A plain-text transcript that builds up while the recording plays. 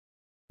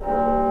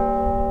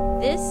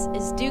This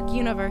is Duke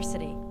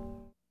University.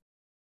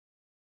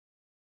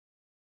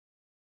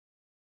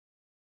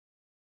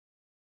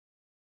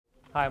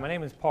 Hi, my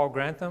name is Paul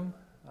Grantham.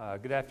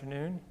 Good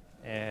afternoon,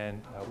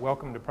 and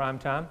welcome to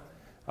Primetime.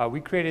 We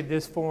created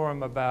this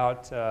forum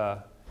about,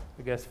 I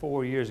guess,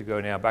 4 years ago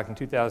now, back in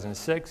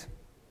 2006.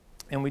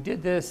 And we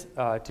did this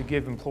to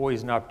give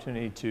employees an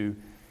opportunity to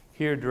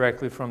hear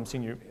directly from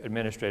senior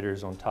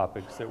administrators on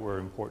topics that were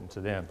important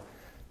to them.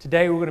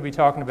 Today we're going to be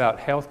talking about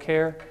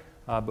healthcare,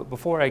 but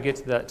before I get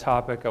to that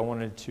topic, I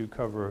wanted to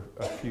cover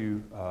a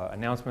few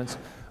announcements.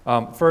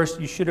 First,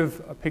 you should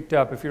have picked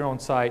up, if you're on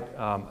site,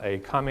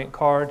 a comment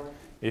card.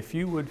 If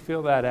you would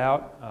fill that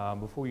out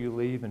before you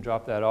leave and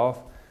drop that off.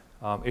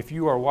 If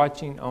you are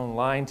watching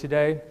online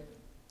today,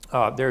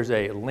 there's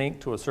a link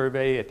to a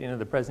survey at the end of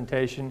the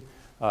presentation.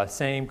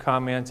 Same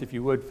comments, if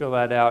you would fill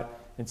that out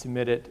and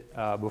submit it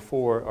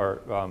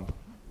before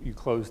you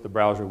close the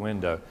browser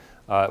window.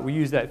 We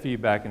use that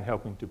feedback in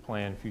helping to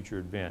plan future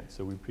events,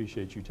 so we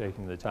appreciate you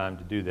taking the time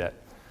to do that.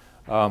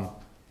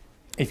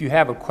 If you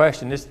have a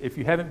question, if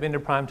you haven't been to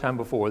Primetime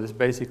before, this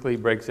basically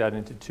breaks out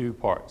into two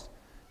parts.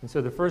 And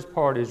so the first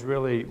part is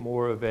really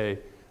more of a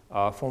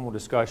formal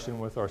discussion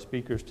with our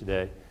speakers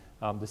today.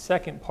 The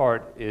second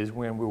part is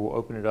when we will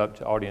open it up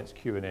to audience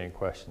Q&A and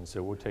questions,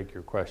 so we'll take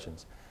your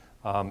questions.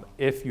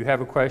 If you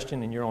have a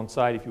question and you're on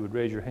site, if you would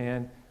raise your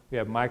hand. We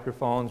have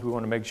microphones. We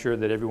want to make sure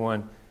that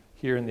everyone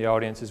here in the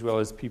audience as well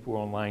as people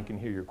online can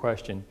hear your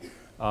question.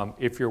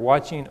 If you're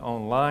watching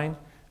online,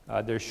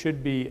 there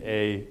should be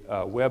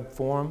a web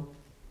form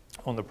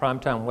on the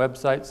Primetime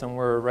website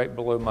somewhere right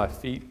below my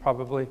feet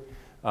probably.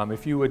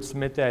 If you would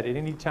submit that at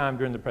any time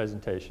during the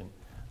presentation.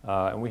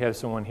 And we have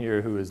someone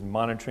here who is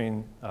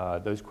monitoring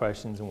those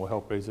questions and will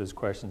help raise those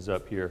questions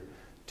up here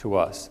to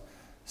us.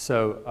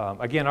 So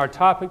again, our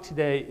topic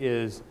today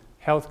is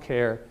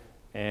healthcare,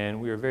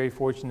 and we are very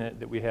fortunate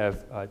that we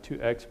have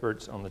two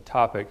experts on the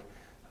topic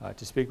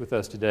to speak with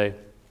us today.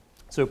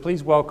 So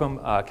please welcome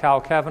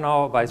Kyle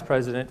Cavanaugh, Vice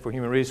President for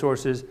Human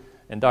Resources,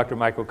 and Dr.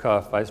 Michael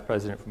Cuffe, Vice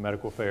President for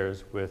Medical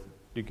Affairs with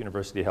Duke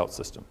University Health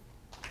System.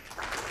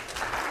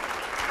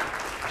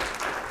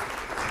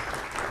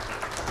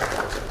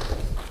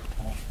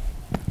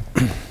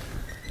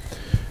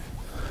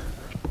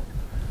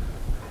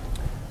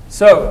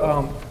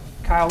 So,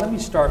 Kyle, let me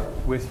start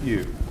with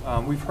you.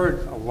 We've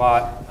heard a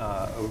lot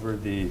over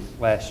the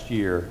last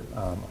year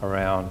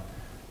around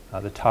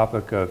the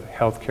topic of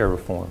healthcare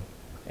reform.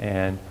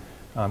 And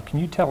can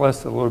you tell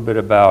us a little bit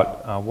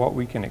about what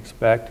we can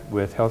expect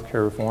with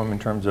healthcare reform in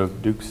terms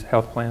of Duke's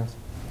health plans?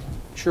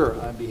 Sure,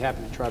 I'd be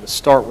happy to try to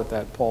start with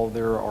that, Paul.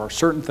 There are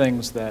certain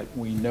things that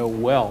we know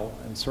well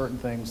and certain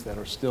things that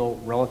are still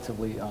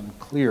relatively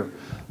unclear.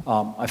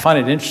 I find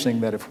it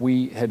interesting that if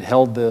we had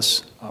held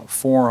this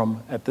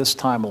forum at this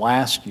time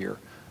last year,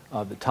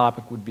 the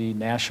topic would be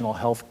National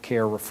Health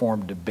Care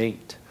Reform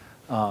Debate.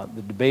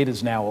 The debate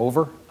is now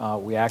over.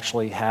 We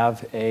actually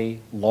have a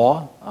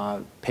law,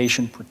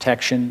 Patient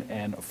Protection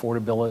and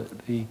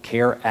Affordability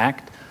Care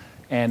Act,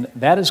 and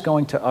that is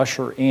going to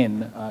usher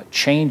in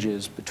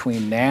changes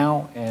between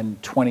now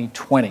and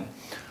 2020.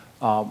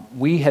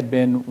 We had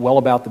been well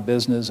about the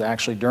business,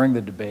 actually, during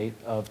the debate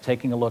of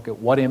taking a look at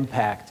what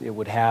impact it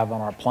would have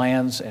on our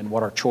plans and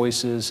what our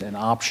choices and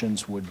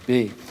options would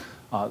be.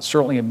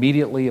 Certainly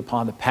immediately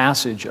upon the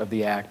passage of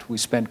the act, we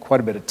spent quite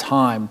a bit of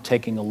time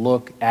taking a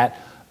look at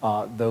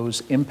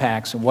those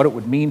impacts and what it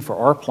would mean for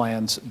our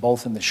plans,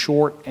 both in the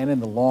short and in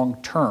the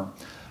long term.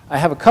 I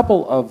have a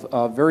couple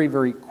of very,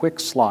 very quick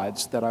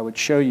slides that I would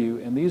show you,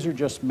 and these are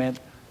just meant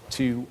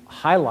to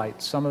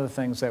highlight some of the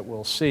things that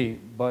we'll see,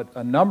 but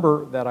a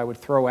number that I would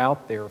throw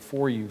out there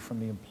for you from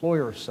the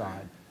employer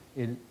side,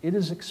 it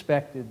is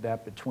expected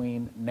that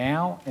between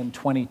now and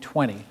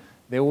 2020,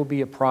 there will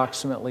be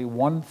approximately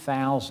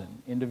 1,000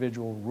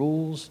 individual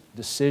rules,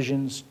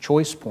 decisions,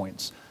 choice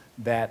points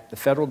that the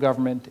federal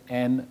government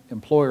and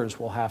employers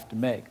will have to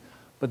make.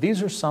 But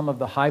these are some of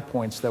the high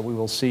points that we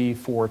will see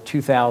for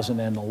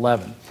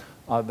 2011.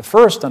 The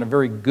first, on a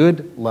very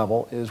good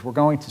level, is we're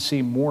going to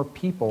see more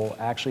people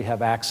actually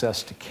have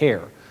access to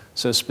care.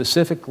 So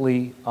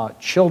specifically,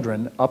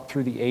 children up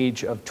through the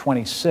age of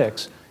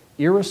 26,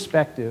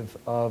 irrespective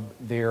of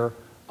their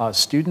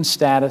student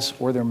status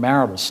or their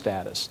marital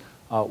status.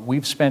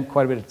 We've spent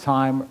quite a bit of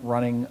time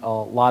running a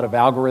lot of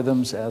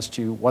algorithms as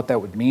to what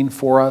that would mean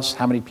for us,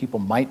 how many people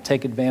might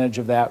take advantage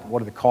of that,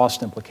 what are the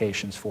cost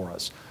implications for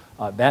us.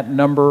 That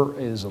number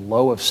is a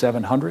low of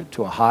 700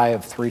 to a high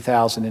of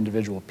 3,000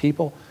 individual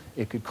people.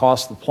 It could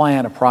cost the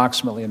plan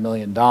approximately $1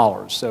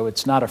 million, so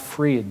it's not a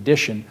free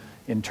addition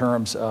in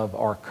terms of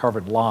our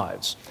covered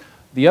lives.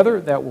 The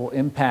other that will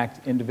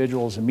impact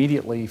individuals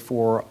immediately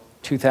for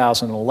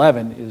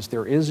 2011 is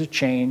there is a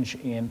change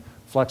in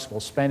flexible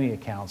spending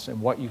accounts and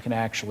what you can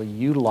actually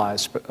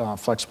utilize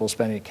flexible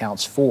spending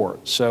accounts for.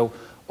 So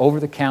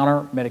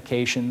over-the-counter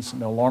medications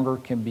no longer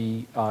can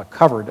be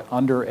covered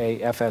under a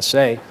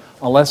FSA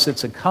unless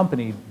it's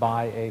accompanied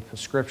by a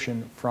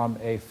prescription from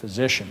a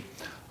physician.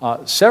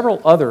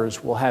 Several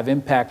others will have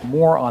impact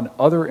more on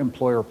other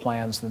employer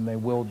plans than they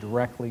will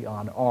directly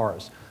on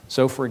ours.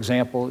 So, for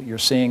example, you're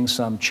seeing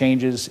some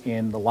changes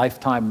in the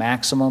lifetime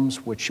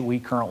maximums, which we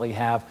currently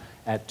have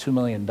at $2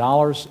 million,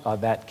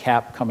 that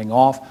cap coming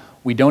off.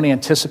 We don't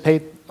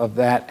anticipate of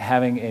that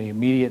having an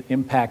immediate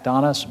impact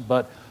on us,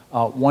 but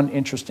one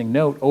interesting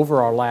note,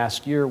 over our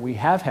last year, we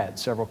have had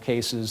several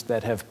cases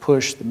that have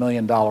pushed the $1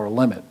 million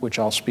limit, which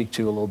I'll speak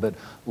to a little bit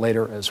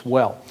later as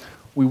well.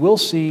 We will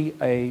see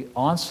an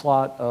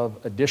onslaught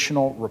of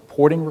additional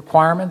reporting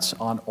requirements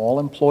on all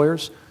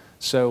employers.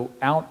 So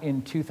out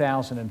in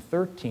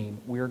 2013,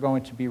 we are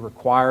going to be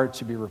required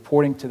to be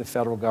reporting to the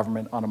federal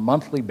government on a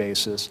monthly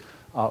basis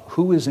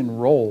who is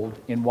enrolled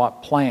in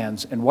what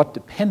plans and what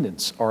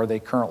dependents are they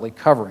currently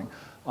covering.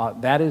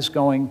 That is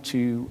going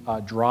to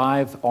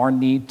drive our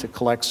need to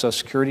collect Social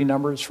Security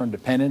numbers from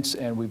dependents,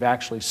 and we've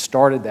actually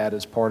started that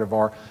as part of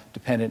our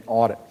dependent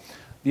audit.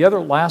 The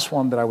other last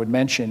one that I would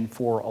mention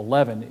for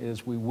 11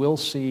 is we will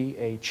see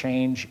a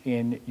change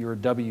in your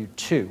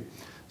W-2.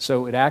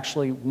 So it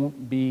actually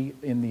won't be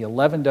in the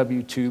 11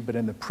 W-2, but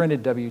in the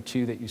printed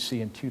W-2 that you see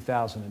in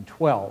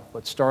 2012.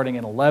 But starting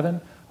in 11,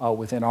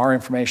 within our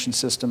information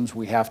systems,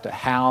 we have to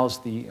house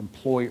the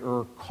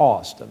employer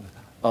cost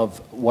of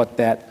what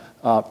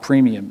that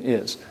premium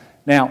is.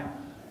 Now,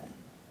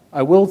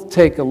 I will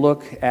take a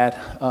look at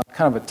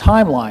kind of a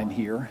timeline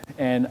here,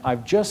 and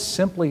I've just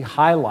simply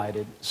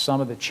highlighted some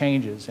of the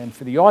changes. And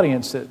for the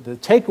audience, the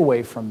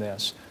takeaway from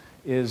this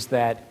is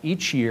that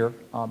each year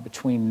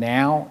between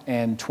now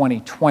and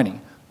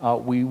 2020,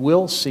 we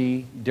will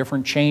see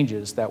different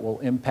changes that will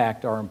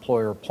impact our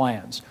employer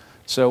plans.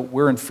 So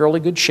we're in fairly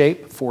good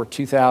shape for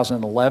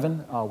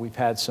 2011. We've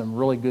had some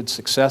really good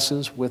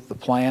successes with the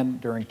plan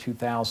during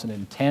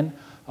 2010.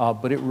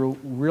 But it will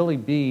really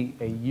be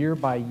a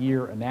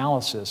year-by-year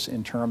analysis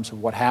in terms of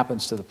what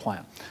happens to the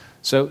plan.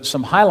 So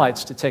some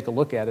highlights to take a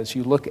look at as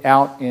you look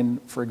out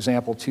in, for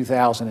example,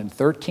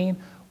 2013,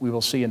 we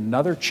will see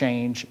another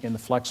change in the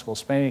flexible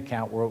spending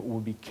account where it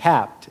will be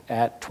capped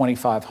at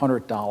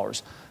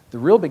 $2,500. The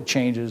real big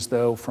changes,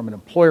 though, from an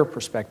employer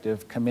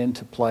perspective, come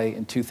into play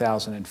in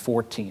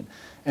 2014.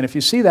 And if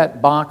you see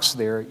that box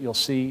there, you'll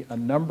see a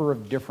number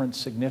of different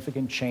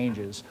significant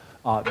changes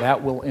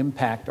that will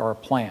impact our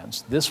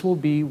plans. This will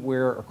be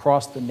where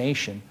across the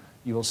nation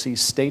you will see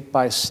state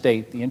by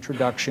state the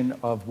introduction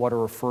of what are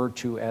referred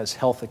to as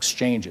health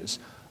exchanges.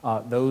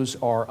 Those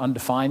are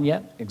undefined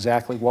yet.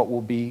 Exactly what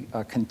will be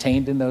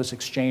contained in those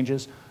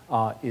exchanges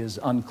is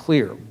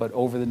unclear, but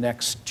over the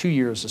next 2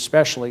 years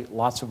especially,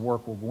 lots of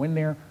work will go in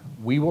there.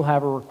 We will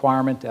have a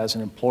requirement as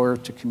an employer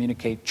to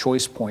communicate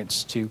choice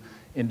points to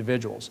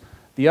individuals.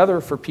 The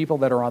other, for people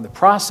that are on the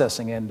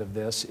processing end of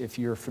this, if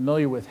you're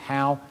familiar with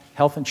how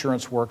health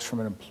insurance works from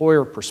an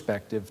employer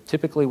perspective,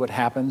 typically what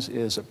happens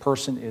is a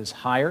person is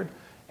hired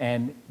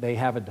and they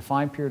have a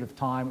defined period of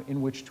time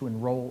in which to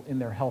enroll in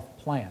their health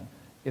plan.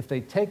 If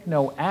they take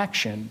no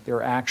action,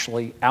 they're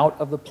actually out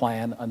of the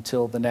plan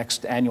until the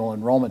next annual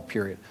enrollment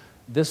period.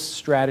 This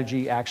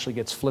strategy actually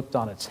gets flipped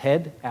on its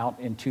head out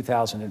in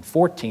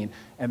 2014,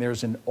 and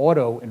there's an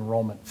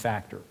auto-enrollment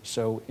factor.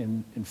 So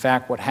in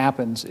fact, what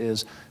happens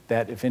is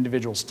that if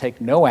individuals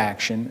take no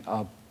action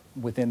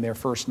within their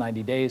first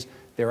 90 days,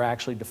 they're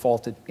actually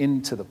defaulted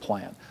into the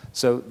plan.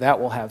 So that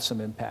will have some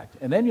impact.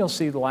 And then you'll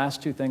see the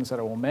last two things that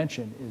I will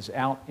mention is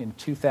out in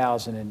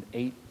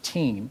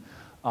 2018,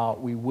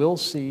 we will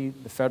see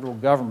the federal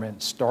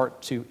government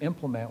start to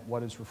implement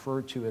what is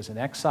referred to as an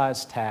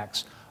excise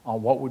tax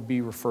on what would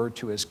be referred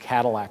to as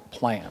Cadillac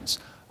plans.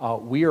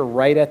 We are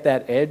right at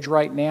that edge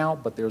right now,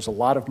 but there's a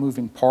lot of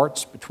moving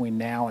parts between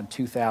now and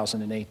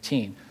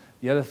 2018.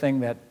 The other thing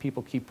that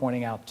people keep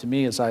pointing out to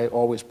me as I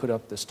always put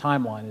up this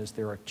timeline is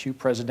there are 2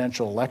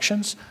 presidential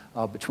elections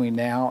between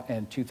now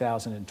and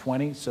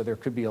 2020, so there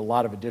could be a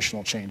lot of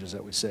additional changes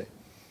that we see.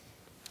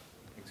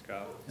 Thanks,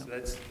 Kyle. So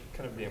that's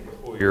kind of the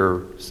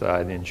employer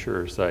side, the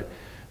insurer side.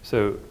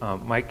 So,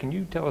 Mike, can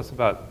you tell us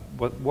about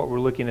what we're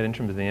looking at in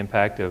terms of the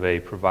impact of a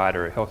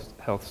provider, a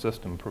health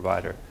system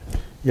provider?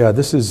 Yeah,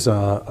 this is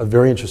a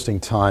very interesting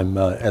time.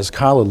 As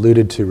Kyle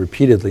alluded to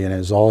repeatedly, and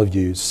as all of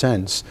you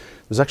sense,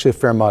 there's actually a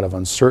fair amount of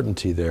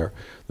uncertainty there.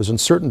 There's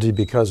uncertainty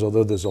because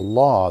although there's a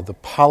law, the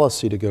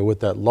policy to go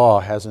with that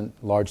law hasn't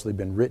largely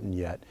been written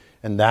yet.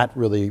 And that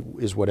really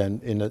is what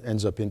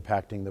ends up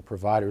impacting the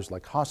providers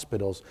like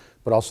hospitals,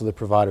 but also the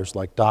providers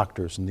like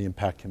doctors, and the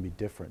impact can be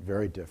different,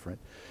 very different.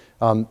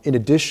 In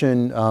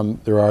addition,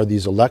 there are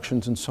these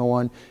elections and so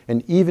on,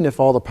 and even if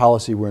all the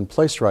policy were in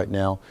place right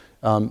now,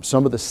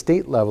 some of the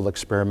state level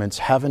experiments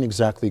haven't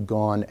exactly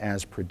gone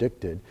as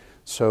predicted.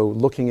 So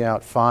looking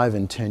out 5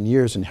 and 10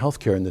 years in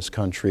healthcare in this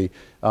country,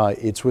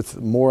 it's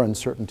with more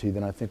uncertainty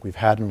than I think we've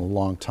had in a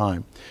long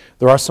time.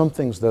 There are some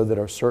things, though, that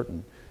are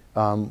certain.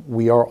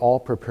 We are all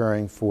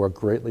preparing for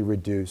greatly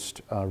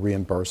reduced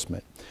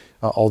reimbursement.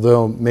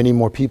 Although many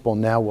more people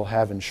now will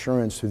have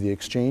insurance through the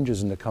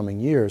exchanges in the coming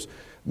years,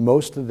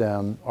 Most of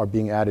them are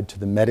being added to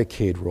the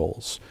Medicaid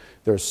rolls.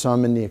 There are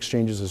some in the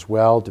exchanges as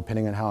well,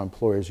 depending on how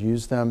employers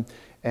use them.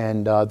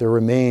 And there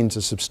remains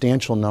a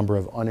substantial number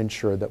of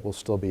uninsured that will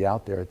still be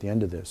out there at the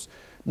end of this.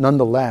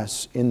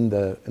 Nonetheless, in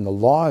the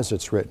law as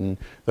it's written,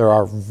 there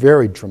are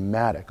very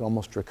dramatic,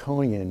 almost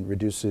draconian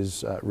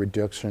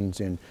reductions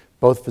in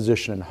both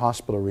physician and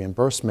hospital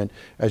reimbursement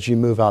as you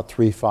move out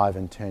 3, 5,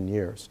 and 10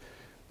 years.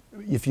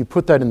 If you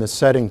put that in the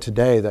setting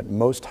today that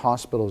most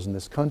hospitals in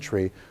this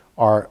country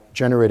are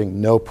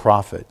generating no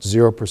profit,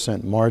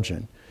 0%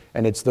 margin,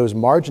 and it's those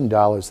margin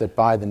dollars that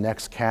buy the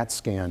next CAT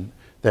scan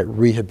that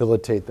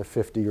rehabilitate the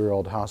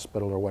 50-year-old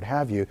hospital or what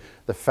have you,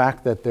 the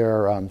fact that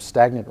they're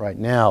stagnant right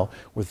now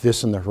with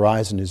this in the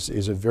horizon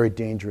is a very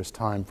dangerous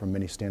time for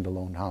many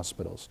standalone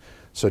hospitals.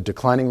 So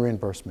declining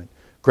reimbursement,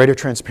 greater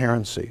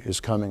transparency is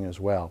coming as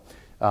well.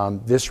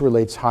 This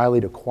relates highly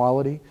to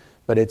quality,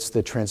 but it's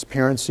the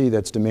transparency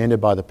that's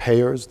demanded by the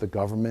payers, the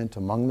government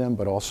among them,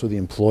 but also the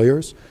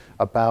employers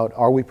about,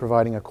 are we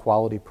providing a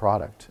quality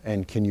product,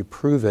 and can you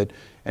prove it,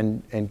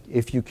 and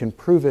if you can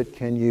prove it,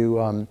 can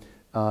you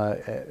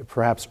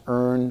perhaps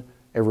earn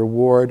a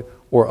reward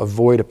or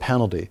avoid a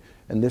penalty.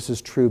 And this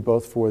is true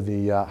both for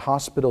the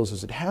hospitals,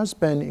 as it has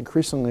been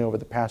increasingly over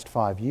the past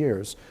 5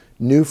 years,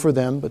 new for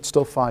them, but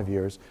still 5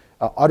 years,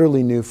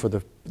 utterly new for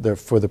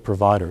the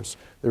providers.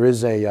 There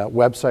is a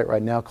website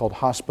right now called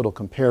Hospital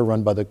Compare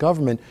run by the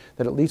government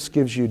that at least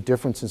gives you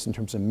differences in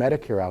terms of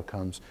Medicare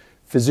outcomes.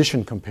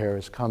 Physician Compare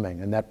is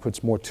coming, and that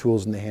puts more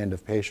tools in the hand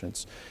of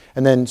patients.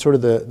 And then sort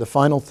of the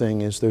final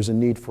thing is there's a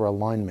need for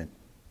alignment.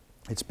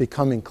 It's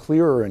becoming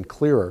clearer and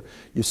clearer.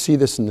 You see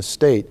this in the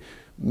state.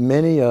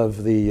 Many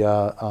of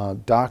the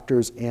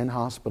doctors and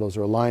hospitals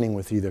are aligning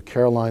with either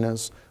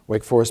Carolinas,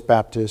 Wake Forest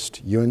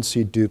Baptist,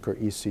 UNC Duke, or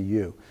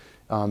ECU.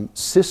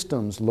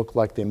 Systems look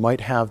like they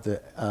might have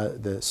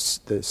the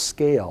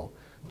scale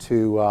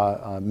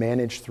to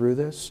manage through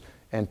this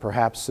and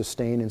perhaps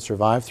sustain and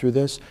survive through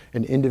this,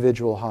 and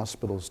individual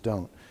hospitals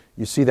don't.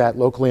 You see that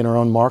locally in our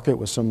own market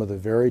with some of the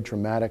very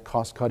dramatic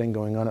cost cutting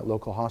going on at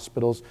local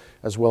hospitals,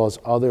 as well as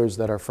others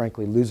that are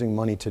frankly losing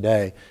money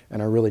today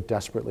and are really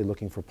desperately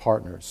looking for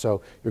partners.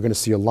 So you're going to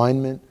see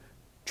alignment,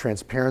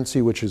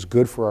 transparency, which is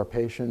good for our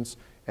patients,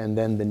 and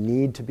then the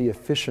need to be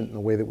efficient in the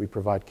way that we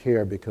provide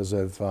care because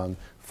of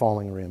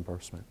falling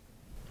reimbursement.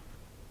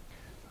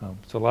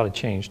 So a lot of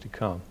change to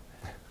come.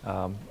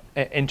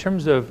 In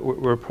terms of,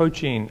 we're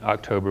approaching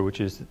October, which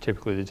is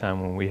typically the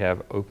time when we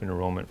have open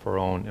enrollment for our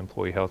own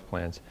employee health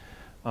plans.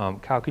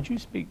 Kyle, could you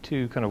speak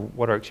to kind of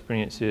what our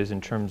experience is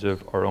in terms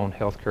of our own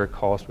healthcare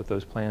costs with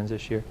those plans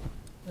this year?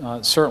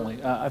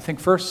 Certainly. I think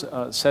first,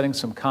 setting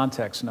some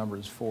context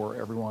numbers for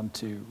everyone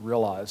to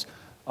realize,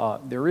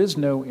 there is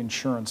no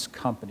insurance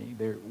company.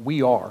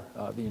 We are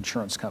the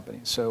insurance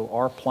company. So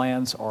our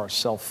plans are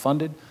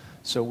self-funded.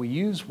 So we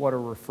use what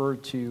are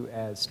referred to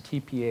as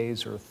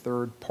TPAs, or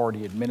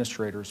third-party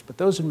administrators, but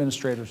those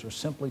administrators are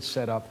simply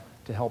set up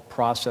to help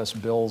process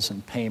bills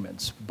and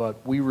payments, but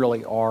we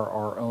really are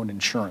our own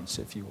insurance,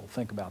 if you will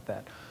think about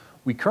that.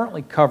 We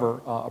currently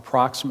cover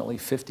approximately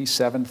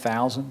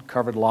 57,000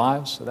 covered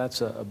lives, so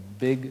that's a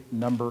big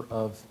number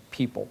of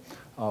people.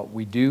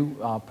 We do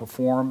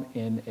perform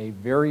in a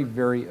very,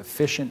 very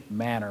efficient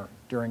manner.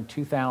 During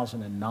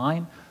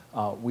 2009,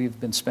 we've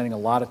been spending a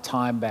lot of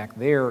time back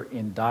there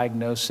in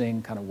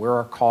diagnosing kind of where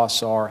our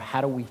costs are, how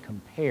do we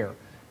compare.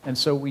 And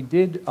so we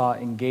did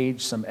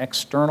engage some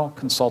external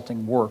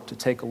consulting work to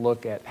take a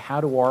look at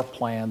how do our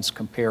plans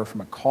compare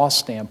from a cost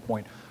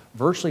standpoint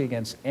virtually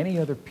against any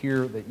other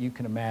peer that you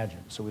can imagine.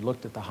 So we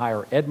looked at the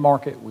higher ed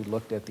market, we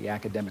looked at the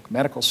academic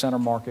medical center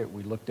market,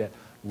 we looked at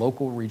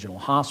local regional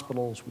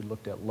hospitals, we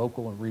looked at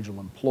local and regional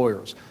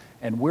employers.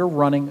 And we're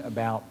running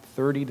about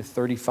 30 to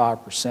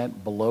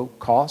 35% below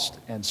cost.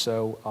 And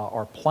so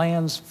our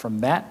plans from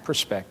that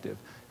perspective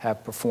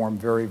have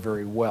performed very,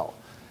 very well.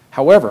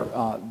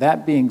 However,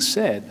 that being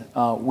said,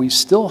 we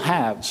still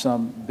have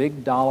some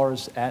big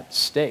dollars at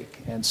stake.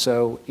 And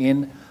so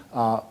in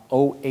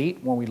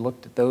 2008, when we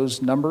looked at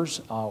those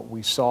numbers,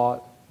 we saw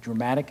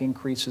dramatic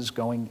increases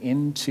going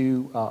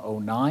into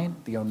 2009.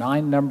 The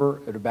 2009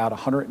 number at about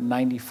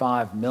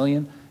 $195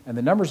 million. And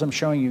the numbers I'm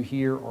showing you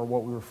here are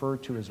what we refer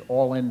to as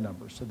all-in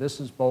numbers. So this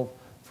is both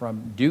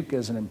from Duke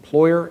as an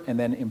employer and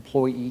then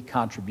employee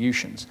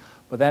contributions.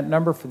 But that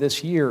number for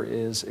this year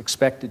is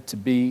expected to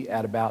be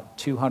at about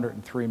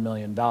 $203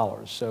 million.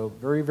 So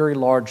very, very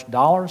large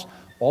dollars.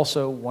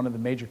 Also one of the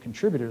major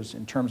contributors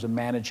in terms of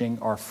managing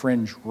our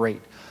fringe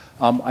rate.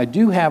 I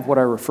do have what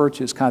I refer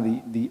to as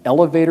kind of the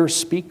elevator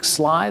speak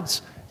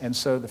slides. And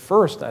so the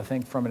first, I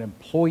think, from an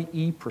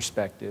employee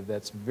perspective,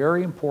 that's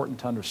very important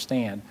to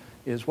understand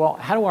is, well,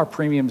 how do our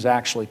premiums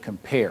actually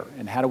compare,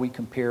 and how do we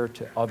compare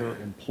to other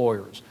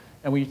employers?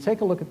 And when you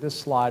take a look at this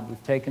slide,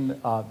 we've taken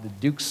the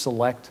Duke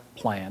Select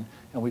plan,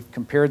 and we've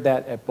compared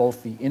that at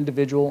both the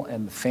individual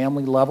and the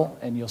family level,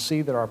 and you'll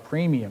see that our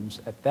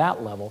premiums at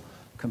that level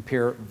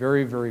compare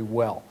very, very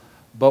well.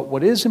 But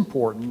what is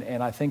important,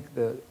 and I think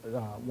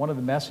one of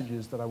the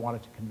messages that I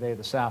wanted to convey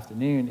this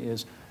afternoon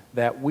is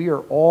that we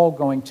are all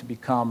going to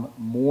become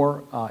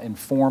more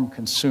informed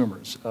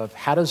consumers of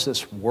how does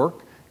this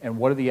work and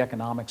what are the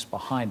economics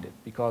behind it,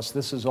 because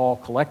this is all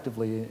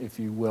collectively, if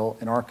you will,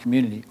 in our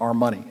community, our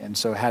money, and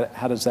so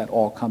how does that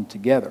all come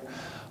together?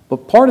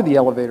 But part of the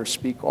elevator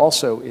speak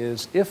also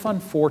is if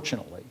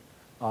unfortunately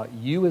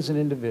you as an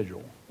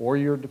individual or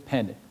your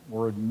dependent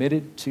were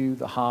admitted to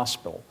the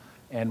hospital,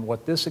 and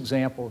what this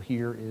example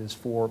here is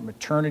for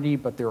maternity,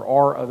 but there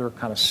are other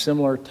kind of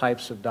similar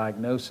types of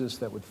diagnoses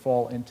that would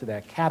fall into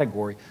that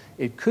category,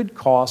 it could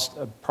cost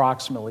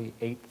approximately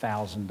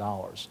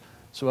 $8,000.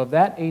 So of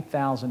that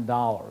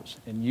 $8,000,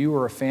 and you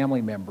or a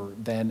family member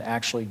then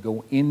actually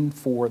go in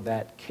for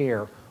that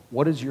care,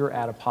 what is your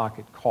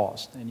out-of-pocket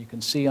cost? And you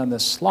can see on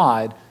this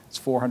slide, it's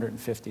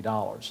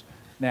 $450.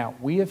 Now,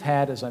 we have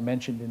had, as I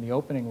mentioned in the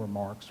opening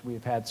remarks, we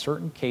have had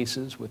certain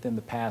cases within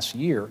the past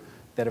year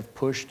that have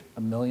pushed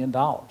 $1 million,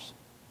 $1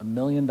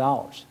 million.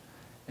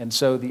 And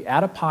so the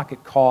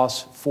out-of-pocket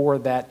costs for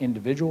that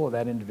individual or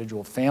that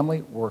individual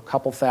family were a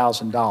couple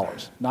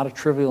 $1,000s. Not a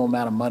trivial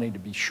amount of money to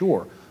be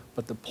sure,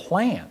 but the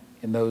plan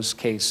in those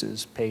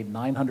cases paid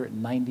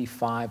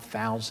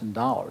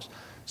 $995,000.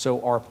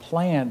 So our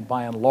plan,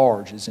 by and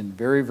large, is in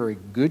very, very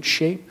good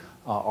shape.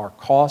 Our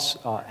costs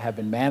have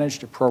been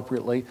managed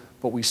appropriately,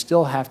 but we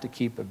still have to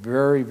keep a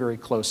very, very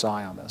close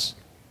eye on this.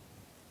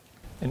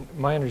 And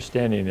my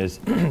understanding is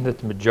that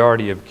the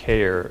majority of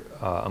care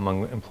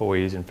among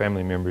employees and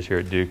family members here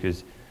at Duke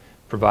is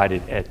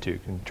provided at Duke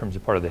in terms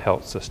of part of the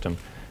health system.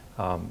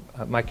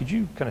 Mike, could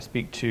you kind of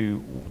speak to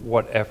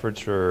what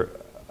efforts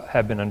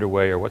have been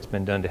underway or what's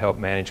been done to help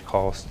manage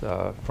costs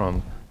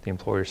from the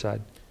employer side?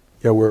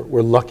 Yeah,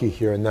 we're lucky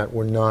here in that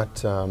we're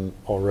not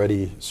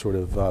already sort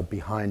of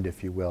behind,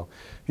 if you will.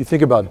 If you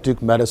think about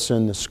Duke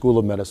Medicine, the School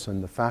of Medicine,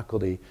 the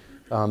faculty,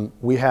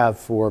 we have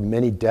for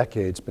many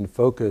decades been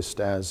focused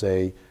as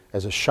a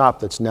shop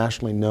that's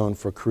nationally known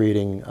for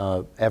creating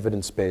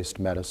evidence-based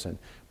medicine,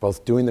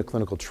 both doing the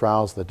clinical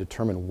trials that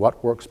determine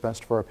what works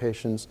best for our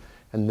patients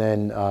and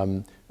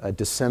then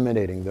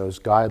disseminating those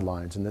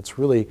guidelines. And that's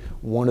really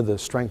one of the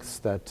strengths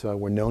that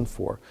we're known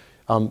for.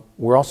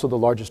 We're also the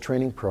largest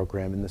training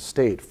program in the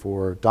state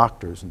for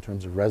doctors in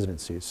terms of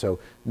residencies. So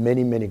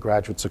many, many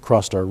graduates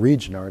across our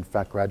region are in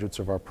fact graduates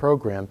of our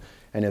program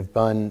and have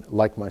been,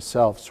 like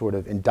myself, sort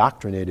of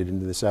indoctrinated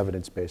into this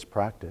evidence-based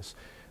practice.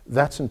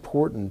 That's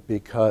important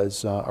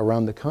because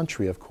around the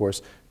country, of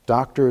course,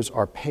 doctors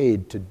are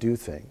paid to do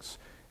things.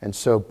 And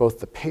so both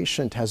the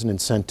patient has an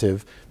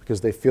incentive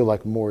because they feel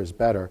like more is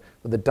better,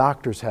 but the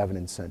doctors have an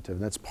incentive,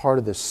 and that's part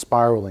of this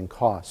spiraling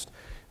cost.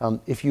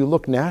 If you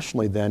look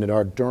nationally then at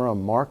our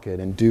Durham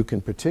market, and Duke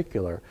in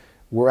particular,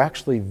 we're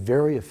actually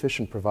very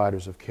efficient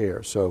providers of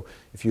care. So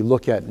if you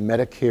look at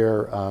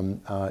Medicare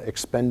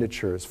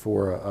expenditures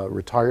for a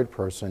retired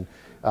person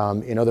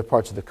in other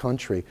parts of the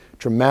country,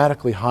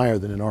 dramatically higher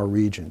than in our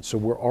region. So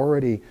we're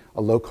already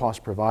a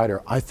low-cost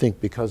provider, I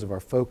think, because of our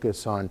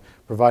focus on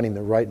providing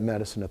the right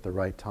medicine at the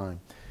right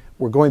time.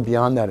 We're going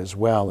beyond that as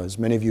well. As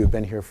many of you have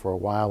been here for a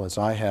while, as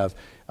I have,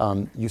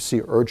 you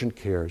see urgent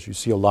cares. You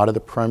see a lot of the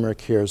primary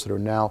cares that are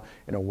now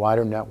in a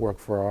wider network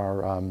for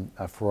our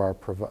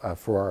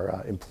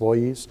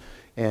employees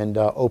and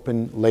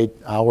open late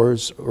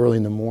hours, early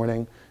in the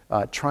morning,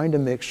 trying to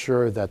make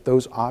sure that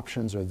those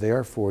options are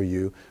there for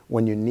you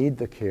when you need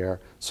the care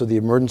so the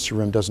emergency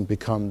room doesn't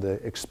become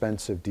the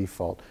expensive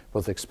default,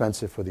 both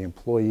expensive for the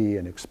employee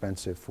and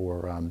expensive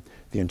for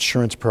the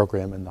insurance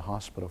program and the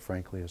hospital,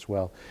 frankly, as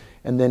well.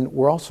 And then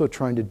we're also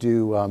trying to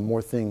do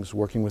more things,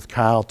 working with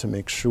Kyle to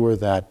make sure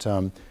that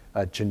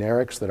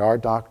generics, that our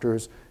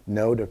doctors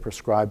know to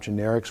prescribe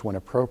generics when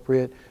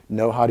appropriate,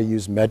 know how to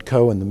use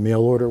Medco and the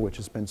mail order, which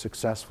has been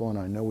successful, and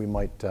I know we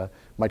might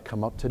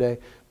come up today.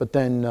 But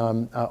then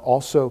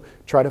also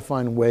try to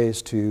find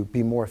ways to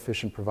be more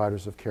efficient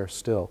providers of care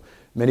still.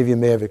 Many of you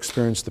may have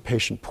experienced the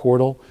patient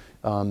portal.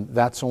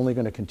 That's only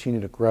going to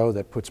continue to grow.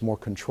 That puts more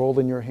control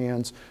in your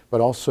hands, but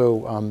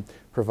also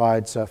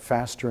provides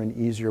faster and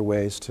easier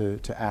ways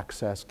to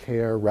access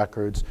care,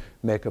 records,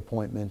 make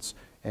appointments.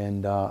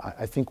 And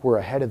I think we're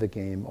ahead of the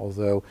game,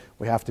 although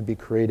we have to be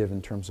creative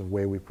in terms of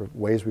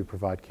ways we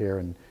provide care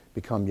and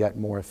become yet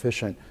more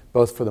efficient,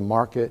 both for the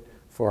market,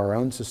 for our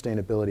own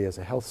sustainability as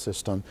a health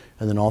system,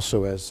 and then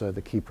also as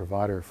the key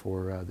provider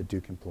for the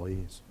Duke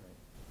employees.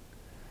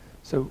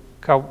 So,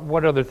 Kyle,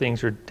 what other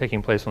things are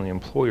taking place on the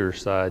employer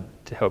side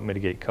to help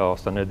mitigate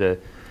costs? I know that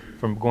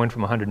from going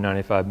from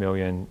 $195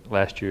 million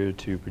last year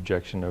to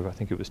projection of, I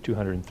think it was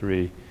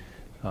 203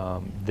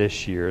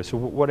 this year. So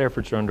what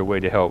efforts are underway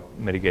to help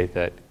mitigate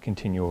that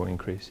continual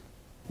increase?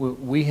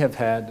 We have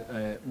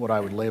had what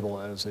I would label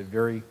as a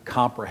very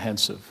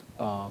comprehensive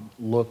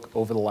look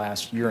over the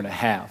last year and a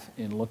half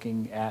in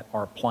looking at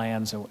our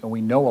plans, and we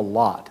know a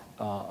lot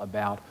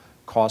about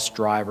cost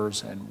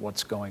drivers and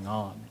what's going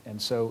on.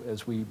 And so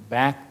as we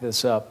back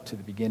this up to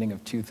the beginning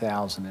of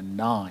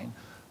 2009,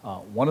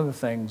 one of the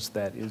things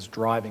that is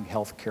driving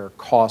healthcare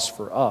costs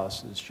for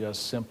us is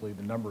just simply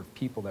the number of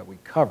people that we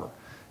cover.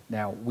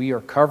 Now, we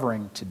are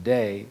covering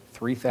today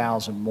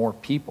 3,000 more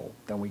people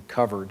than we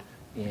covered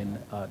in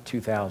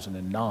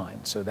 2009.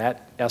 So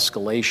that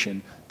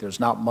escalation, there's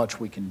not much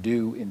we can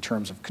do in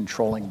terms of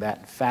controlling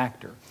that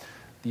factor.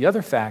 The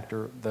other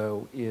factor,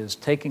 though, is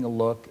taking a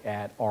look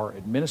at our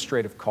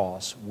administrative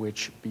costs,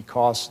 which,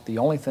 because the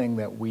only thing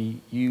that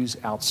we use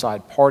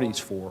outside parties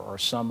for are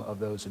some of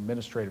those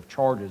administrative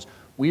charges,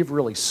 we've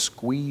really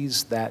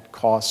squeezed that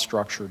cost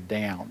structure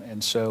down.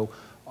 And so,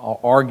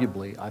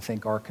 arguably, I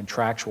think our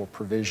contractual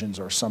provisions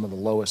are some of the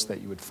lowest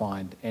that you would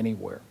find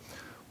anywhere.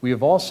 We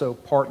have also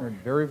partnered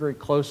very, very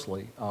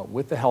closely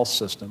with the health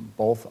system,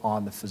 both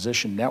on the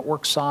physician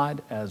network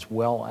side as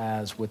well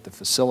as with the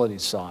facility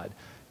side.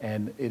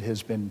 And it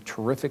has been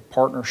terrific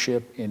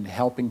partnership in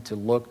helping to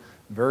look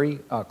very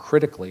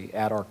critically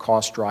at our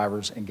cost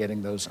drivers and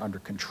getting those under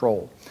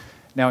control.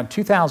 Now, in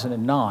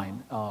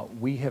 2009,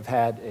 we have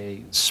had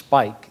a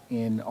spike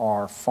in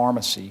our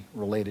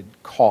pharmacy-related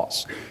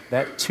costs.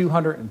 That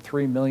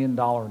 $203 million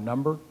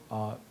number,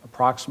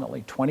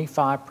 approximately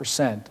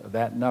 25% of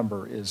that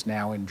number is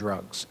now in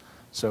drugs.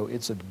 So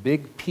it's a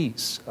big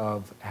piece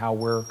of how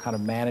we're kind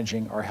of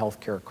managing our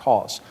healthcare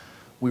costs.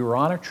 We were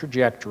on a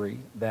trajectory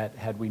that,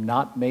 had we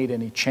not made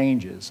any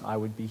changes, I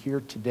would be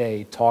here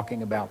today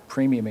talking about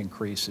premium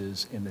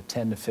increases in the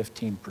 10 to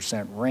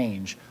 15%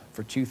 range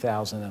for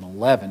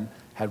 2011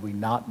 had we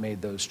not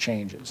made those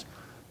changes.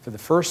 For the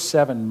first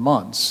 7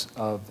 months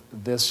of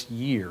this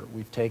year,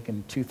 we've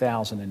taken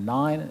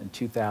 2009 and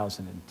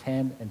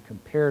 2010 and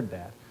compared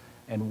that,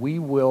 and we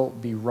will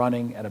be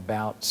running at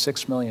about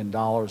 $6 million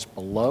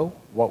below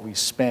what we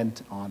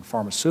spent on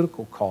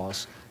pharmaceutical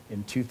costs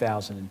in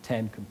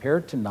 2010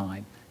 compared to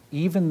 9,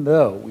 even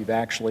though we've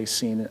actually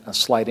seen a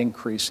slight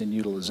increase in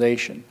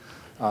utilization.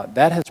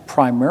 That has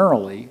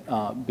primarily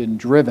been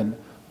driven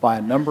by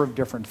a number of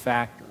different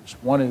factors.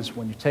 One is,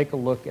 when you take a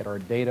look at our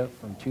data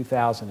from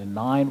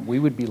 2009, we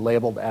would be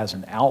labeled as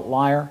an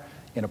outlier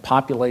in a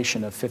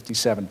population of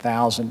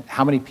 57,000.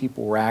 How many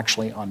people were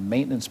actually on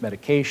maintenance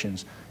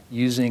medications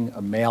using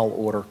a mail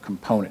order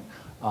component?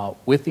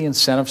 With the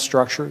incentive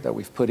structure that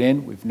we've put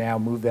in, we've now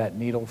moved that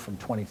needle from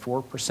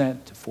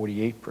 24% to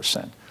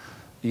 48%.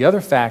 The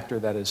other factor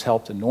that has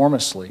helped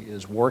enormously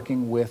is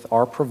working with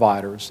our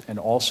providers and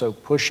also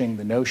pushing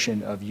the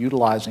notion of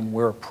utilizing,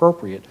 where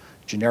appropriate,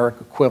 generic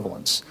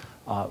equivalents.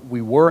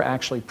 We were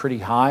actually pretty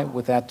high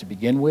with that to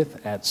begin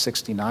with at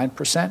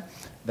 69%.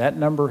 That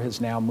number has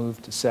now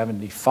moved to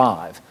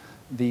 75%.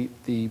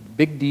 The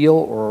big deal,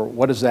 or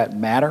what does that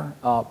matter,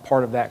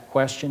 part of that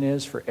question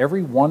is, for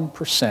every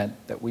 1%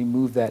 that we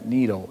move that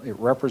needle, it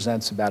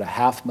represents about a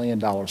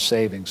 $500,000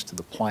 savings to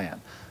the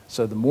plan.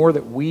 So the more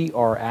that we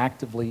are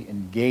actively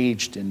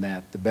engaged in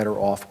that, the better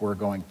off we're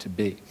going to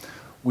be.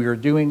 We are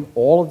doing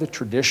all of the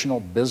traditional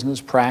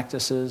business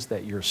practices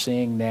that you're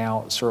seeing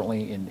now,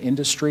 certainly in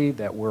industry,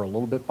 that we're a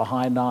little bit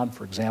behind on,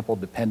 for example,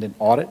 dependent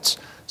audits.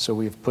 So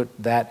we've put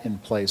that in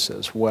place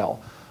as well.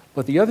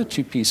 But the other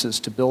two pieces,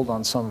 to build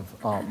on some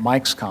of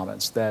Mike's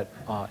comments, that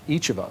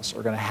each of us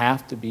are going to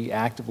have to be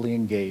actively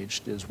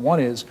engaged, is one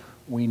is,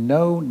 we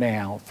know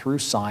now through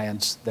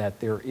science that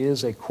there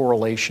is a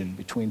correlation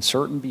between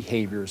certain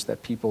behaviors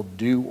that people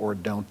do or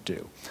don't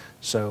do.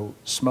 So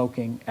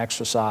smoking,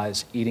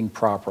 exercise, eating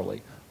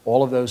properly,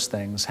 all of those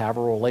things have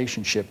a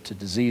relationship to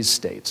disease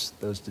states.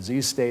 Those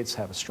disease states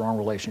have a strong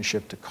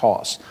relationship to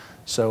cost.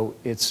 So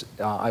it's,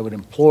 I would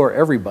implore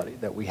everybody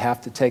that we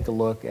have to take a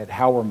look at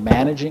how we're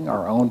managing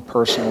our own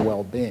personal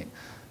well-being.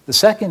 The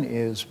second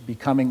is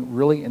becoming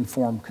really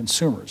informed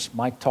consumers.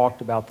 Mike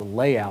talked about the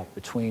layout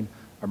between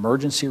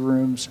emergency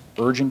rooms,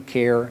 urgent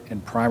care,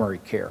 and primary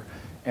care.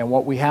 And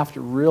what we have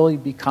to really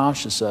be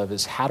conscious of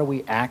is, how do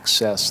we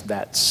access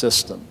that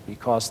system?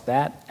 Because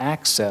that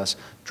access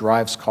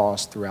drives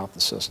costs throughout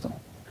the system.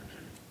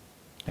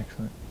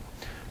 Excellent.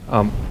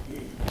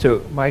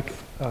 So Mike,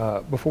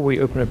 before we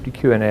open up to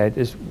Q&A,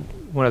 just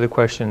one other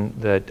question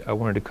that I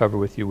wanted to cover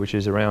with you, which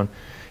is around,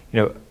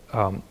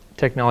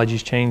 technology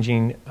is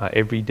changing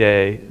every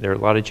day. There are a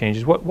lot of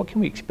changes. What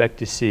can we expect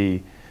to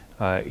see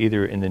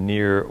either in the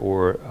near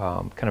or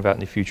kind of out in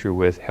the future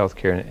with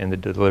healthcare and the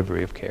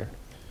delivery of care?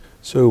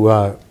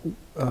 So,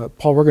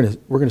 Paul, we're going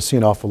to see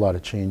an awful lot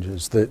of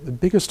changes. The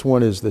biggest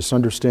one is this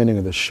understanding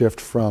of the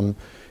shift from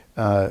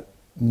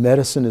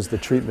medicine as the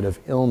treatment of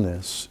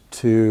illness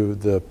to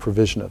the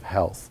provision of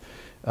health.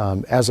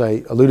 As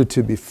I alluded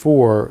to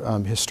before,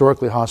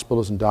 historically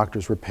hospitals and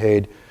doctors were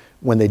paid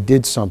when they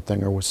did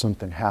something or when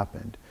something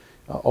happened.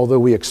 Although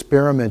we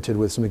experimented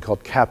with something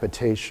called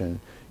capitation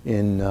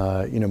in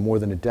more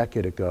than a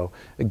decade ago,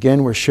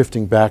 again we're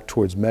shifting back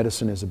towards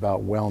medicine is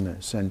about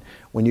wellness. And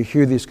when you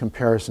hear these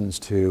comparisons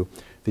to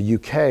the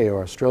UK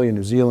or Australia,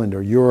 New Zealand,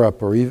 or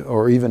Europe,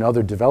 or even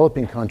other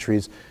developing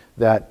countries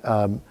that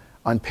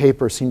on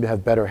paper seem to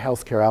have better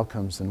healthcare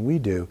outcomes than we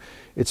do,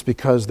 it's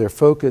because their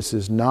focus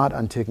is not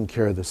on taking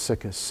care of the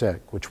sickest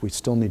sick, which we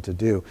still need to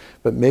do,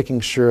 but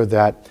making sure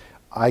that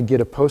I get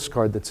a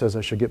postcard that says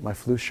I should get my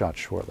flu shot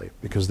shortly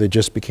because they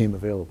just became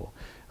available.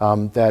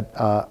 That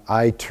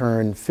I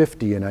turn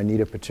 50 and I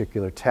need a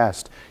particular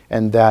test,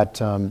 and that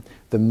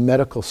the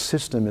medical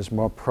system is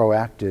more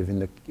proactive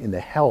in the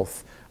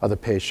health of the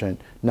patient,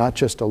 not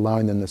just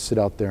allowing them to sit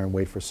out there and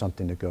wait for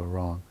something to go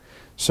wrong.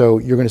 So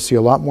you're going to see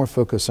a lot more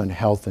focus on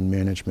health and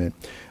management.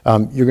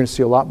 You're going to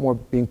see a lot more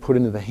being put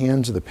into the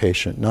hands of the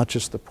patient, not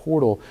just the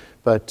portal,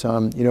 but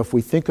you know, if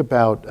we think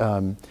about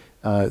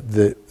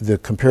the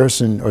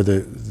comparison or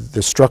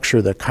the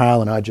structure that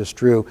Kyle and I just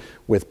drew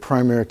with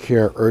primary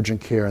care,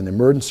 urgent care, and the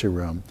emergency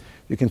room,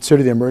 you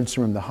consider the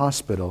emergency room the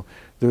hospital.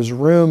 There's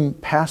room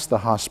past the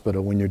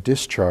hospital when you're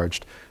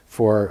discharged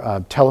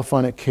for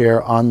telephonic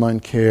care, online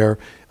care,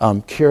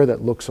 care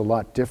that looks a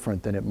lot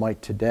different than it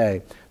might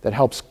today, that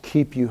helps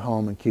keep you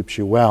home and keeps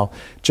you well.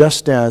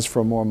 Just as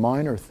for more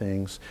minor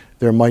things,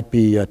 there might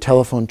be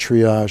telephone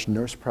triage,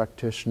 nurse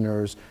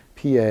practitioners,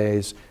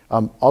 PAs,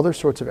 other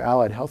sorts of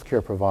allied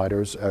healthcare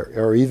providers,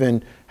 or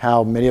even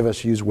how many of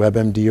us use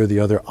WebMD or the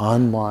other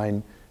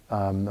online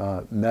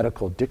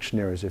medical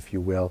dictionaries, if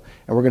you will.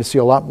 And we're going to see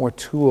a lot more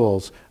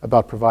tools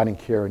about providing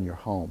care in your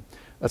home.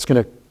 That's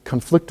going to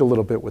conflict a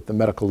little bit with the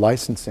medical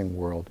licensing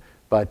world,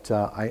 but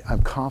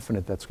I'm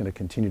confident that's going to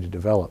continue to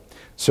develop.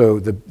 So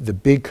the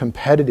big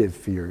competitive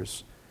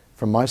fears,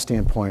 from my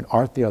standpoint,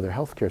 aren't the other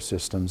healthcare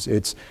systems.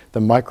 It's the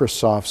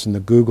Microsofts and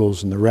the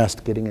Googles and the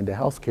rest getting into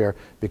healthcare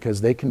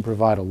because they can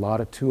provide a lot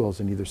of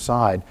tools on either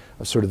side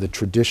of sort of the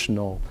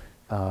traditional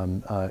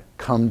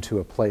come to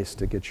a place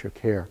to get your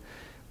care.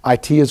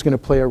 IT is going to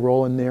play a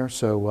role in there.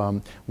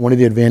 So one of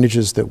the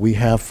advantages that we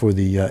have for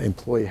the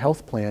employee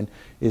health plan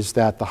is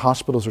that the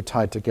hospitals are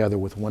tied together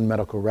with one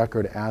medical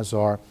record, as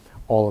are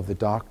all of the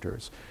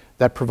doctors.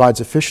 That provides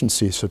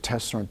efficiency, so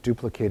tests aren't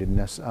duplicated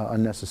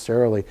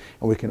unnecessarily,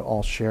 and we can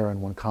all share in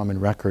one common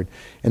record.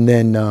 And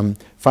then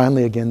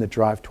finally, again, the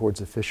drive towards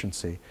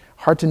efficiency.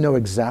 Hard to know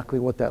exactly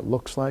what that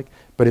looks like,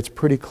 but it's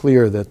pretty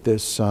clear that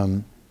this,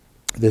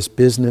 this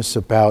business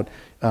about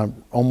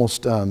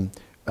almost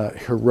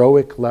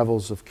heroic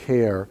levels of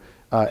care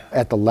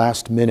at the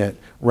last minute,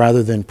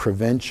 rather than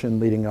prevention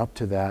leading up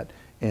to that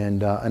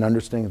and an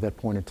understanding at that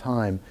point in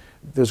time,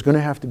 there's going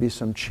to have to be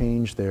some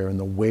change there in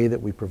the way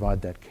that we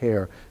provide that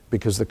care,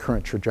 because the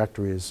current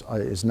trajectory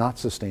is not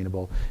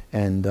sustainable.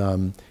 And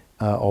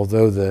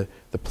although the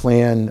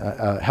plan,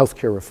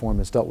 healthcare reform,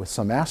 has dealt with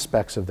some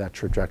aspects of that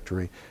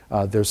trajectory,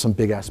 there's some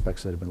big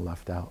aspects that have been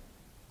left out.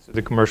 So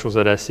the commercials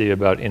that I see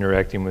about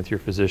interacting with your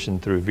physician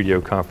through video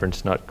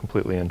conference, not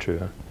completely untrue,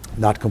 huh?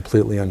 Not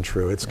completely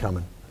untrue. It's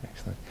coming.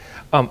 Excellent.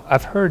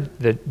 I've heard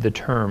the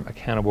term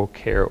accountable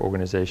care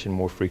organization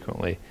more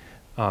frequently.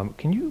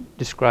 Can you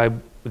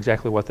describe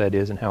exactly what that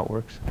is and how it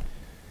works?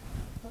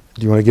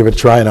 Do you want to give it a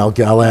try, and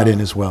I'll add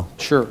in as well?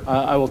 Sure.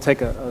 I will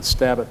take a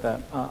stab at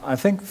that. I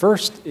think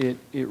first it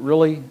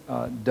really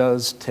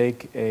does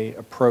take an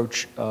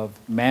approach of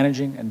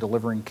managing and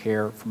delivering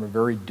care from a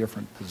very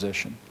different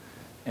position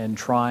and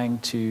trying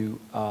to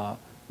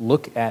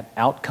look at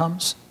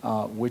outcomes,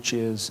 which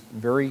is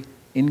very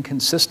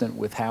inconsistent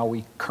with how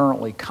we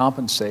currently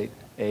compensate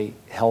a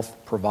health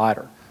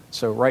provider.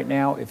 So right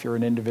now, if you're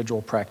an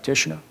individual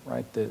practitioner,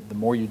 right, the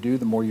more you do,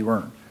 the more you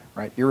earn,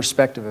 right,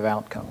 irrespective of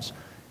outcomes.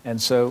 And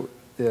so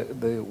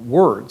the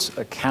words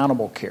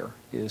accountable care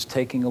is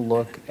taking a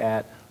look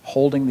at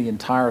holding the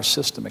entire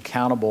system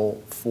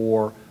accountable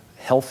for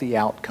healthy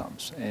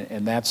outcomes.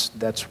 And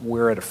that's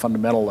where at a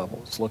fundamental level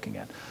it's looking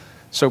at.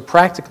 So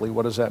practically,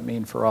 what does that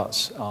mean for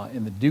us?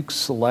 In the Duke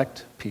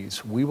Select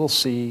piece, we will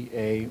see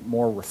a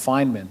more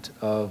refinement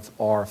of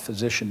our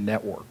physician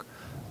network.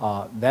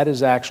 That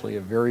is actually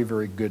a very,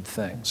 very good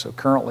thing. So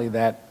currently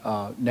that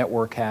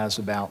network has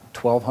about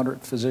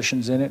 1,200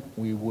 physicians in it.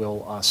 We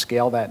will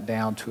scale that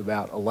down to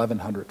about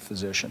 1,100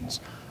 physicians.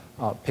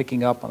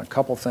 Picking up on a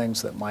couple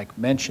things that Mike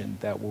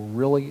mentioned that will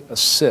really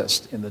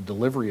assist in the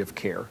delivery of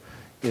care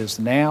is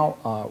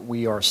now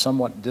we are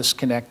somewhat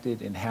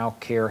disconnected in how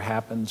care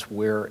happens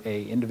where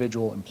an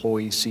individual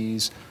employee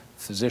sees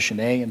physician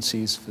A and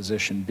sees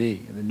physician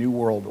B. In the New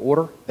World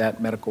Order,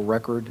 that medical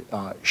record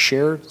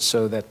shared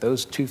so that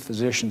those two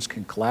physicians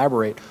can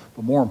collaborate,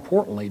 but more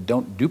importantly,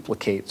 don't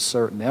duplicate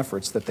certain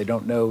efforts that they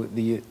don't know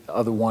the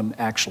other one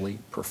actually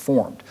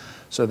performed.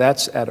 So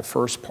that's at a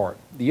first part.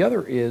 The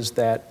other is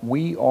that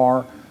we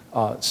are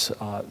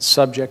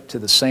subject to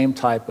the same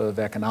type of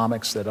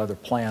economics that other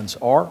plans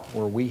are,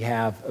 where we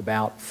have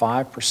about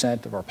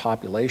 5% of our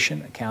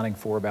population accounting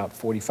for about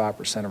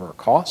 45% of our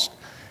cost.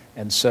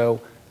 And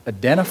so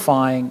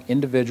identifying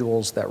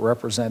individuals that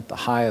represent the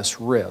highest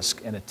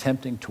risk and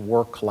attempting to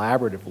work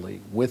collaboratively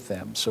with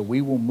them. So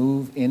we will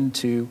move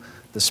into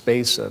the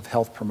space of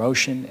health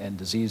promotion and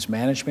disease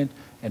management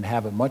and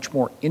have a much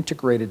more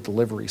integrated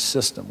delivery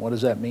system. What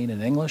does that mean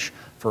in English?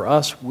 For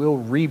us, we'll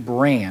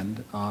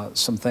rebrand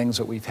some things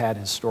that we've had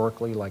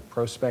historically, like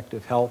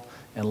prospective health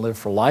and live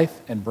for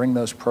life, and bring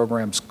those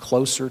programs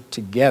closer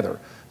together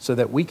so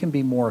that we can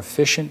be more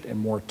efficient and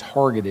more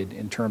targeted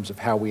in terms of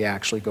how we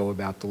actually go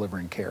about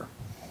delivering care.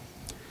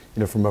 You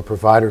know, from a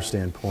provider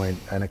standpoint,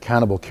 an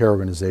accountable care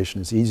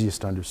organization is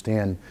easiest to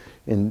understand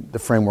in the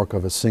framework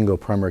of a single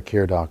primary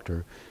care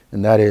doctor,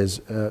 and that is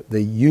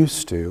they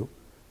used to,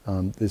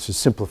 this is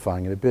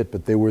simplifying it a bit,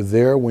 but they were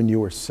there when you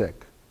were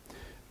sick.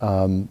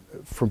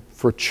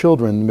 For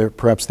children,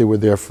 perhaps they were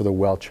there for the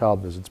well child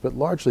visits, but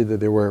largely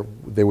they were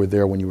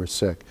there when you were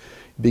sick.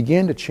 It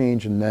began to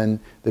change, and then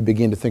they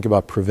began to think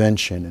about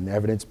prevention and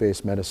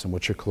evidence-based medicine.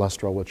 What's your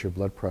cholesterol? What's your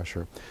blood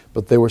pressure?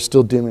 But they were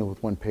still dealing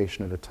with one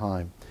patient at a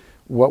time.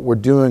 What we're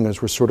doing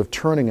is we're sort of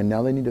turning, and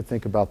now they need to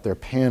think about their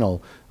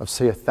panel of,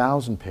 say,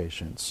 1,000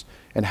 patients,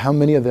 and how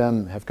many of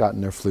them have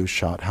gotten their flu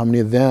shot? How many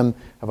of them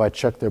have I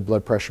checked their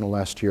blood pressure in the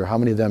last year? How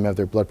many of them have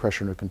their blood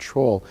pressure under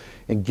control?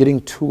 And getting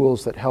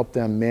tools that help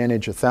them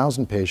manage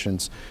 1,000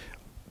 patients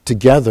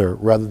together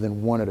rather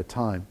than one at a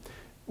time.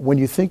 When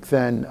you think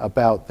then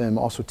about them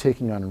also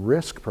taking on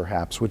risk,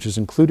 perhaps, which is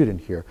included in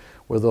here,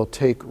 where they'll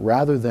take,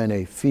 rather than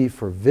a fee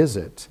for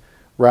visit,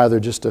 rather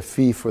just a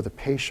fee for the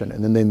patient,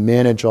 and then they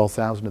manage all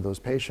 1,000 of those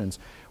patients.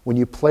 When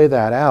you play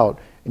that out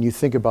and you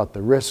think about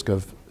the risk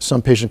of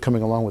some patient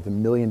coming along with $1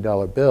 million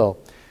bill,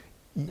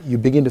 you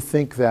begin to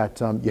think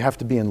that you have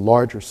to be in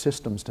larger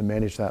systems to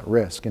manage that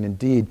risk. And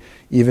indeed,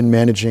 even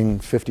managing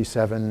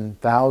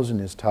 57,000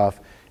 is tough.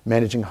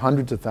 Managing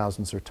hundreds of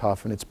thousands are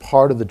tough, and it's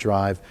part of the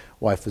drive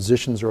why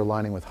physicians are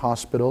aligning with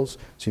hospitals,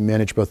 so you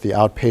manage both the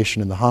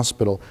outpatient and the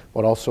hospital,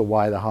 but also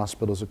why the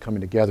hospitals are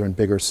coming together in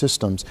bigger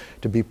systems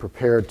to be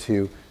prepared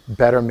to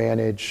better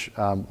manage,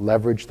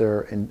 leverage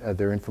their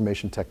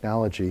information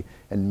technology,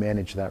 and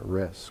manage that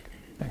risk.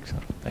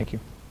 Excellent, thank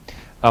you.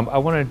 I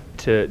wanted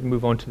to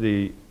move on to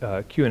the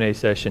Q&A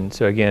session.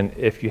 So again,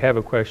 if you have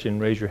a question,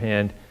 raise your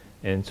hand,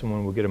 and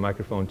someone will get a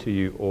microphone to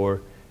you,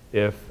 or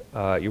if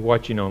you're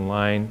watching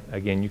online,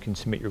 again, you can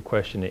submit your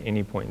question at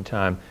any point in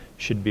time.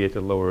 Should be at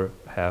the lower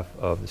half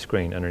of the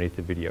screen underneath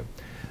the video.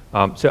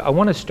 So I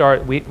want to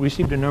start, we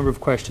received a number of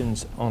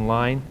questions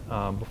online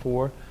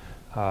before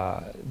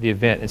the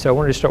event, and so I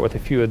wanted to start with a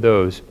few of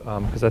those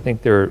because I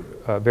think they're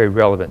very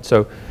relevant.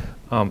 So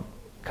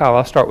Kyle,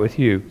 I'll start with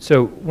you.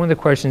 So one of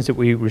the questions that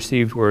we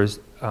received was,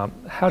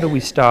 how do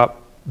we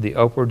stop the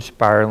upward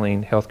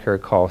spiraling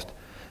healthcare cost,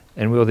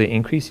 and will the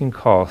increasing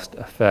cost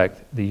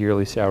affect the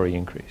yearly salary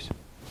increase?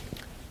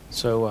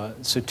 So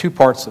two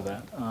parts of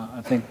that.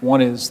 I think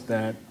one is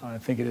that I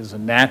think it is a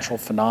natural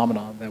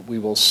phenomenon that we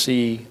will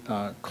see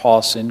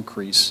costs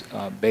increase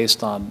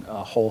based on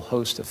a whole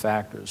host of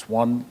factors.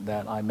 One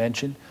that I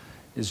mentioned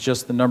is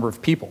just the number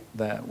of people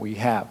that we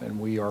have, and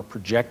we are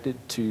projected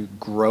to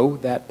grow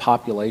that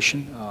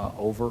population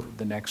over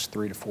the next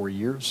 3 to 4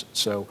 years.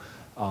 So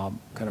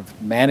kind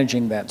of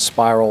managing that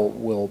spiral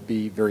will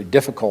be very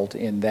difficult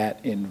in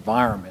that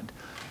environment.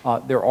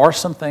 There are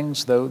some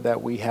things, though,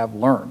 that we have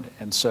learned,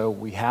 and so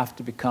we have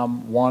to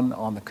become one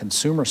on the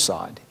consumer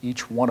side,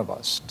 each one of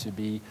us, to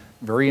be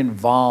very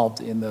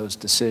involved in those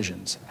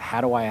decisions.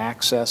 How do I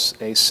access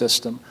a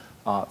system?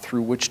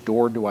 Through which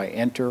door do I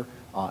enter?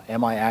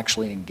 Am I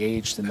actually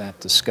engaged in that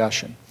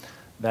discussion?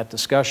 That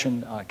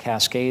discussion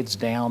cascades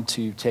down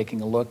to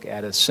taking a look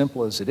at, as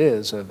simple as it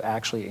is, of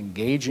actually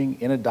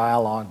engaging in a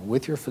dialogue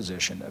with your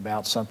physician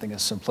about something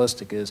as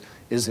simplistic as,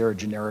 is there a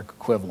generic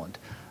equivalent?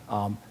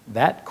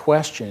 That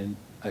question,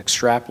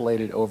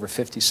 extrapolated over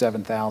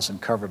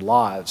 57,000 covered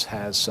lives,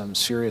 has some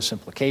serious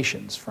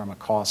implications from a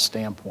cost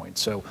standpoint.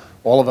 So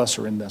all of us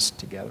are in this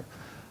together.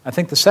 I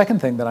think the second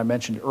thing that I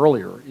mentioned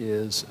earlier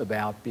is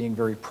about being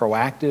very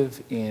proactive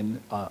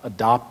in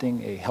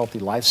adopting a healthy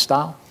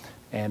lifestyle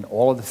and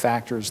all of the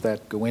factors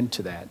that go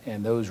into that.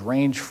 And those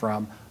range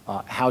from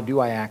how do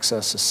I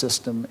access a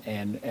system,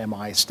 and am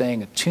I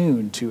staying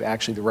attuned to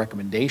actually the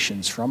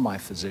recommendations from my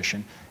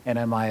physician, and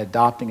am I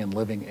adopting and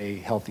living a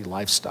healthy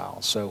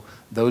lifestyle? So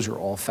those are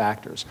all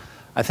factors.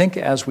 I think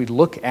as we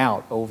look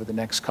out over the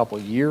next couple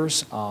of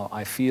years,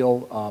 I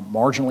feel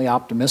marginally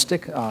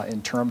optimistic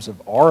in terms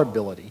of our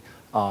ability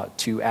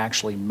to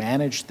actually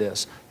manage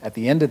this. At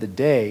the end of the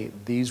day,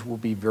 these will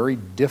be very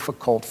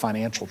difficult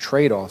financial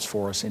trade-offs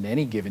for us in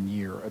any given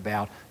year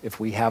about, if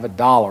we have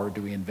 $1,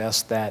 do we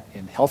invest that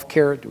in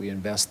healthcare? Do we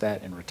invest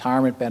that in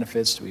retirement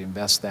benefits? Do we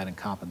invest that in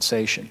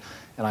compensation?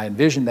 And I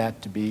envision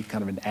that to be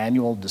kind of an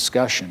annual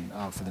discussion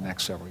for the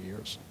next several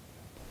years.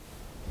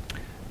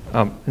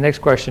 The next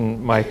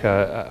question, Mike,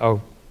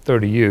 I'll throw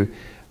to you.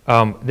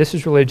 This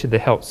is related to the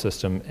health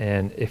system,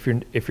 and if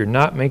you're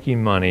not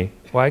making money,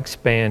 why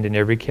expand in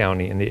every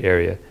county in the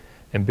area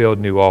and build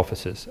new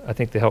offices? I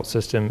think the health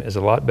system is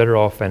a lot better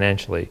off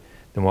financially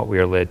than what we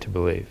are led to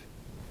believe.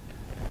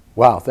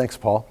 Wow, thanks,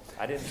 Paul.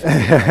 I didn't say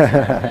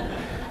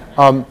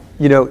that.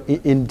 You know,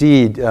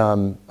 indeed,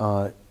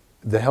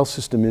 the health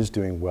system is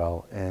doing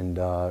well, and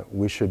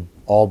we should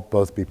all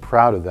both be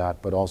proud of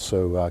that, but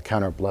also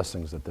count our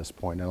blessings at this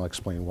point, and I'll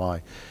explain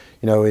why.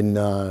 You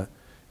know,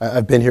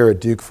 I've been here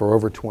at Duke for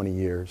over 20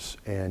 years,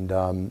 and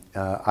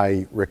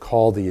I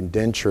recall the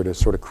indenture to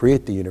sort of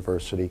create the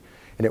university,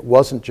 and it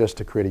wasn't just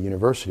to create a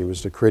university, it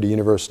was to create a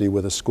university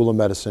with a school of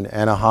medicine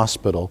and a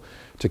hospital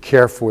to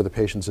care for the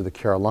patients of the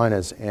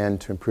Carolinas and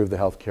to improve the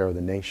health care of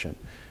the nation.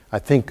 I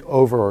think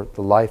over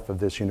the life of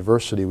this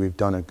university, we've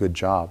done a good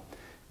job.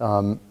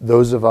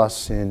 Those of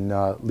us in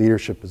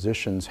leadership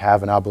positions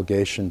have an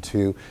obligation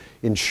to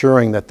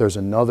ensuring that there's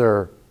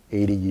another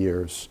 80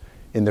 years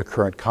in the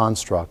current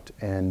construct.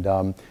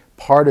 And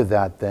part of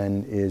that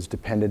then is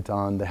dependent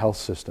on the health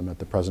system at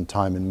the present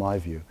time, in my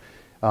view.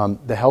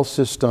 The health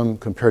system,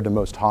 compared to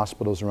most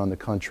hospitals around the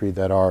country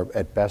that are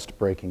at best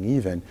breaking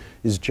even,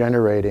 is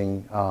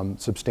generating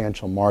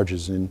substantial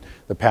margins in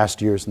the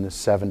past years in the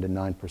 7 to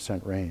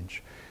 9%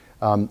 range.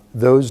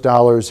 Those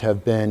dollars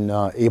have been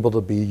able to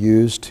be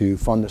used to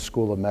fund the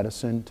School of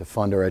Medicine, to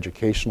fund our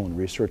educational and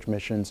research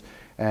missions,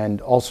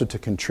 and also to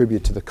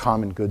contribute to the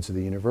common goods of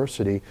the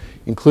university,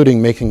 including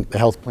making the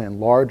health plan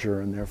larger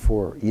and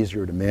therefore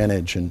easier to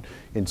manage, and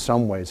in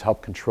some ways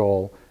help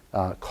control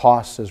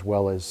costs as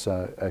well as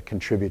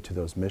contribute to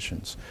those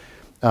missions.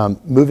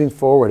 Moving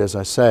forward, as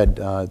I said,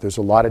 there's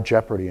a lot of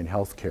jeopardy in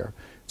healthcare.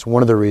 It's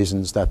one of the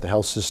reasons that the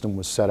health system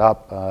was set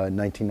up in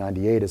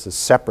 1998 as a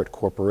separate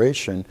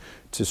corporation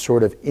to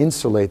sort of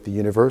insulate the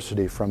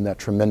university from that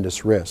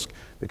tremendous risk,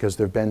 because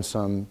there have been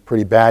some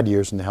pretty bad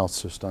years in the health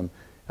system,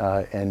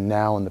 and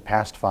now in the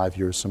past 5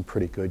 years, some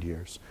pretty good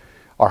years.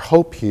 Our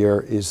hope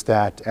here is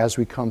that as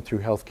we come through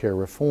healthcare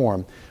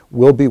reform,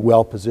 we'll be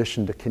well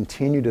positioned to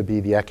continue to be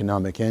the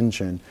economic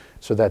engine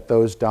so that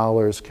those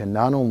dollars can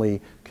not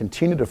only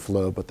continue to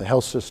flow, but the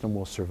health system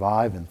will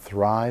survive and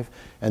thrive,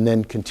 and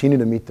then continue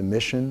to meet the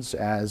missions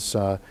as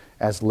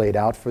laid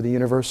out for the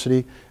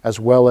university, as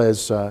well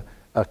as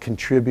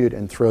contribute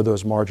and throw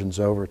those margins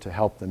over to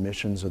help the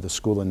missions of the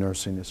School of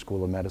Nursing, the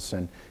School of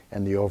Medicine,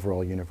 and the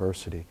overall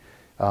university.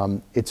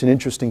 It's an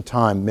interesting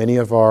time. Many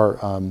of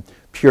our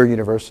peer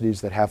universities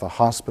that have a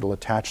hospital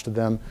attached to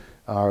them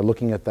are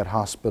looking at that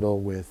hospital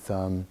with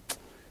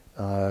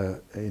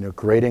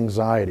great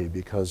anxiety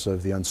because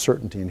of the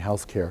uncertainty in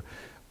healthcare.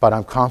 But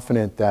I'm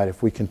confident that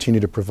if we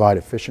continue to provide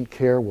efficient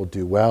care, we'll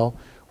do well.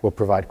 We'll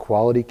provide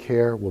quality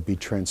care. We'll be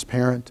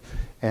transparent.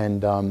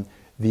 And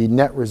the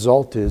net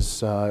result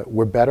is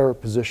we're better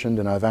positioned,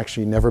 and I've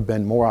actually never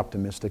been more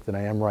optimistic than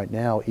I am right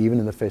now, even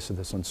in the face of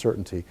this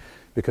uncertainty,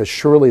 because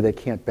surely they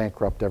can't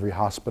bankrupt every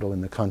hospital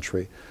in the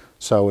country.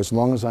 So as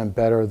long as I'm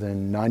better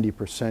than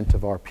 90%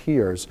 of our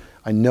peers,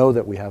 I know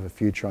that we have a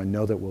future. I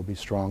know that we'll be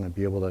strong and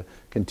be able to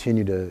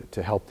continue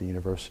to help the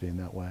university in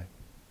that way.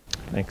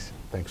 Thanks.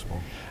 Thanks,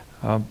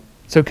 Paul.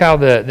 So Kyle,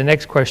 the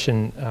next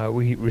question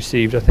we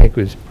received, I think,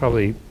 was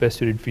probably best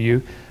suited for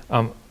you.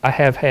 I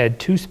have had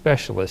 2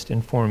 specialists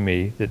inform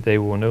me that they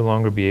will no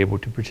longer be able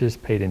to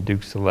participate in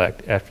Duke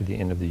Select after the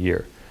end of the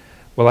year.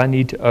 Will I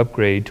need to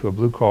upgrade to a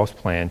Blue Cross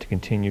plan to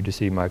continue to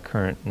see my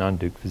current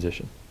non-Duke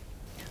physician?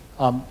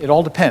 It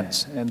all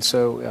depends, and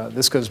so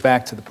this goes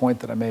back to the point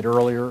that I made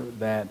earlier,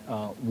 that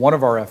one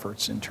of our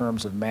efforts in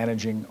terms of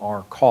managing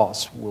our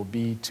costs will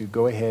be to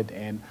go ahead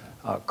and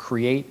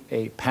create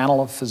a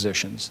panel of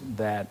physicians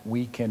that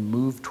we can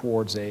move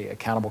towards a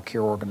accountable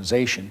care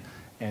organization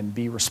and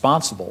be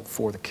responsible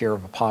for the care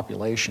of a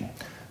population.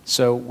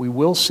 So we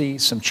will see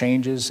some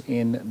changes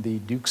in the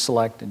Duke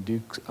Select and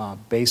Duke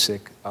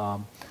Basic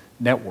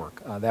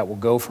network that will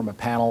go from a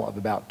panel of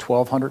about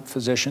 1,200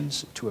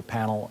 physicians to a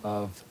panel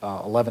of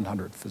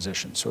 1,100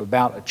 physicians, so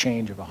about a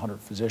change of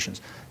 100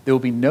 physicians. There will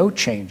be no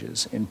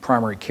changes in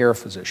primary care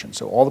physicians,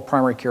 so all the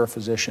primary care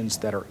physicians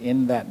that are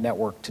in that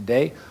network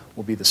today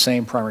will be the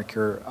same primary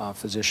care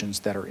physicians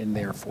that are in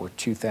there for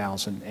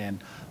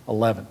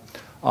 2011.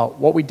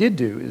 What we did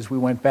do is we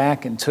went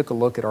back and took a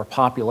look at our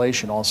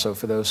population also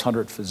for those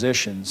 100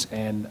 physicians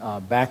and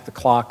backed the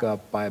clock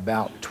up by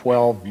about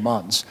 12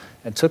 months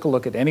and took a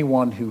look at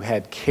anyone who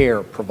had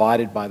care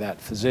provided by that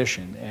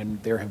physician.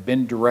 And there have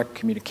been direct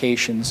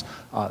communications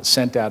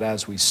sent out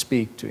as we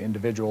speak to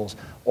individuals,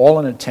 all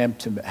in an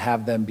attempt to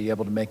have them be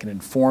able to make an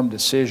informed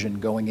decision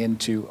going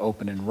into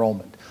open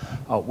enrollment.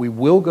 We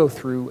will go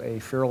through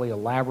a fairly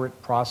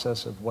elaborate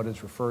process of what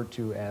is referred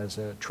to as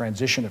a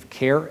transition of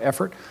care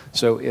effort.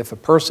 So if a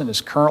person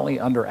is currently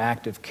under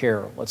active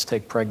care, let's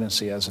take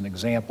pregnancy as an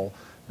example,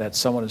 that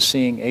someone is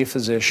seeing a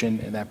physician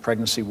and that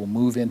pregnancy will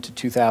move into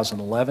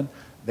 2011,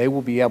 they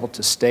will be able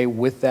to stay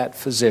with that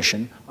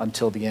physician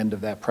until the end of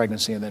that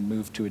pregnancy and then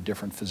move to a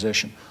different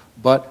physician.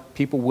 But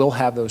people will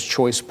have those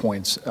choice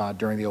points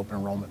during the open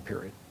enrollment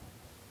period.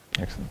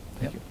 Excellent.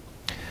 Thank you.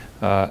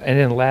 And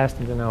then last,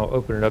 and then I'll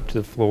open it up to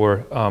the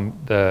floor.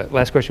 The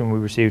last question we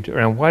received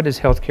around why does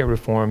healthcare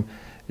reform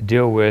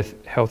deal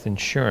with health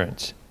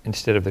insurance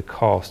instead of the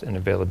cost and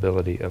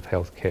availability of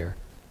health care?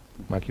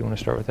 Mike, you want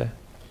to start with that?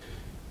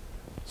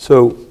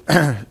 So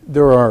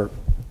there are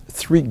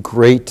 3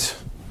 great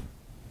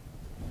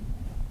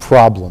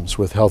problems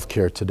with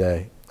healthcare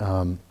today: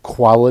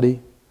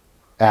 quality,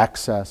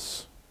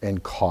 access,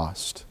 and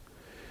cost.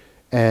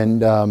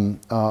 And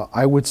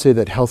I would say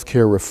that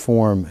healthcare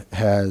reform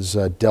has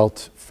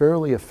dealt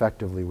fairly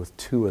effectively with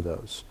 2 of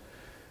those.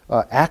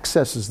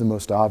 Access is the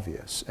most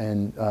obvious,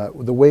 and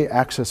the way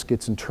access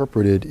gets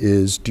interpreted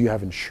is, do you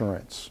have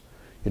insurance?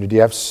 Do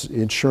you have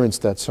insurance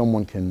that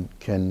someone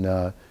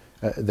can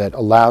that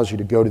allows you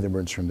to go to the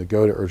emergency room, to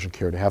go to urgent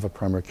care, to have a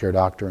primary care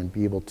doctor, and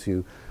be able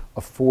to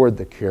afford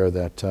the care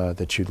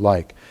that you'd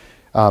like?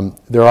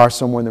 There are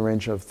somewhere in the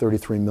range of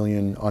 33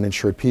 million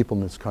uninsured people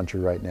in this country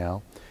right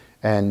now.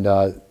 And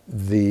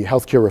the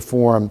healthcare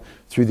reform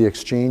through the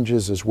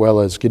exchanges, as well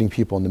as getting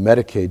people into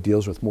Medicaid,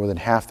 deals with more than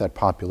half that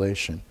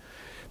population.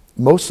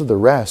 Most of the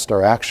rest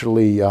are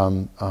actually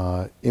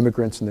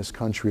immigrants in this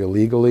country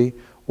illegally,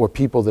 or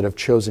people that have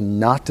chosen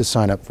not to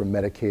sign up for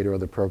Medicaid or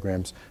other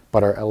programs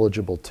but are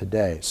eligible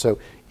today. So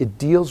it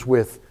deals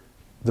with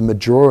the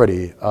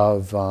majority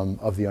of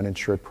the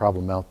uninsured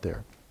problem out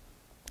there.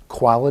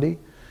 Quality,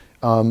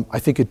 I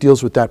think it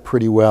deals with that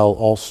pretty well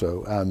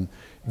also.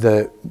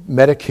 The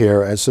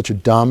Medicare, as such a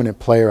dominant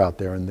player out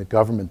there, and the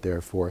government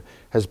therefore,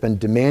 has been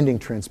demanding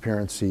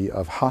transparency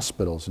of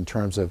hospitals in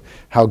terms of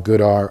how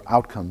good our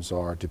outcomes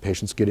are. Do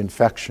patients get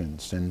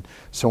infections, and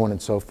so on and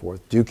so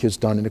forth. Duke has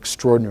done an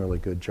extraordinarily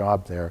good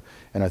job there,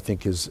 and I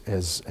think has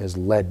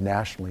led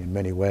nationally in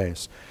many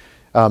ways.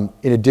 In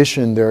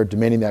addition, they're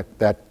demanding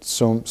that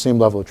same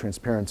level of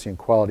transparency and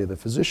quality of the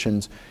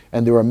physicians,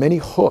 and there are many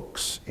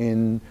hooks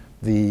in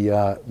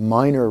the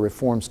minor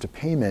reforms to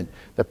payment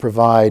that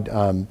provide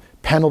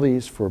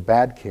penalties for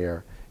bad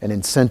care and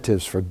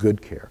incentives for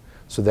good care,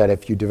 so that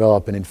if you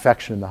develop an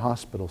infection in the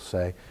hospital,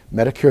 say,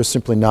 Medicare is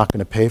simply not going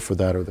to pay for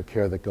that or the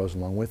care that goes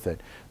along with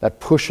it. That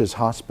pushes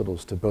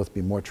hospitals to both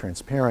be more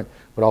transparent,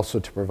 but also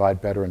to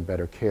provide better and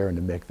better care and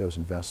to make those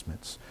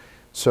investments.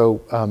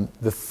 So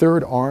the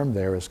third arm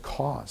there is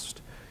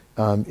cost.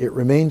 It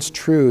remains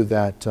true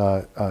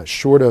that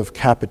short of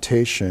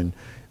capitation,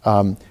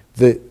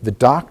 the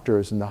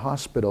doctors in the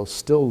hospital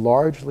still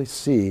largely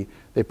see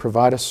they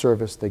provide a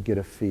service, they get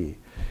a fee.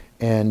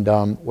 And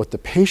what the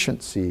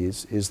patient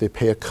sees is they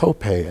pay a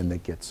copay and they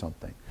get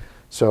something.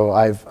 So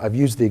I've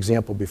used the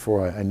example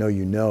before, I know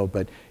you know,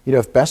 but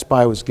if Best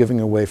Buy was giving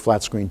away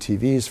flat screen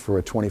TVs for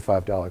a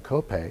 $25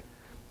 copay,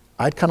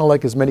 I'd kind of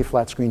like as many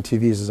flat screen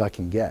TVs as I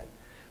can get.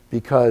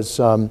 Because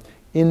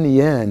in the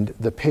end,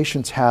 the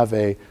patients have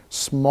a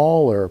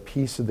smaller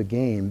piece of the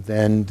game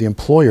than the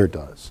employer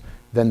does,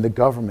 than the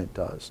government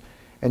does.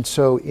 And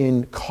so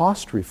in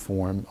cost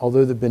reform, although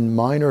there have been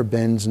minor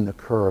bends in the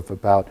curve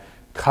about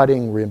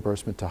cutting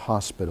reimbursement to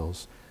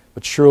hospitals,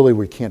 but surely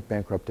we can't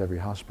bankrupt every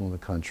hospital in the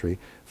country,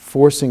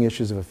 forcing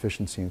issues of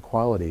efficiency and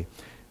quality,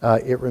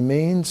 it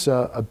remains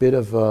a bit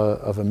of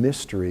a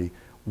mystery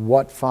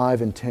what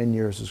 5 and 10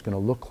 years is going to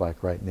look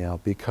like right now,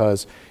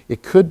 because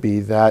it could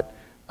be that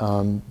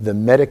the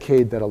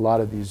Medicaid that a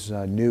lot of these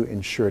new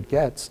insured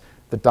gets,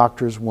 the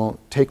doctors won't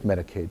take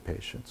Medicaid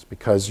patients,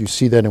 because you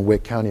see that in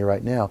Wake County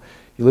right now.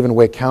 You live in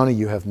Wake County,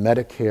 you have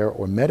Medicare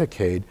or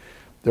Medicaid.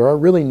 There are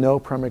really no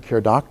primary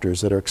care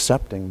doctors that are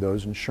accepting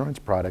those insurance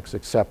products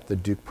except the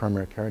Duke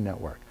Primary Care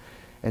Network.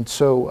 And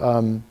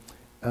so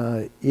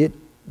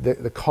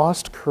the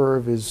cost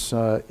curve is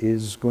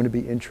going to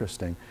be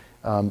interesting.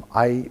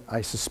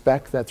 I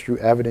suspect that through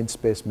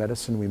evidence-based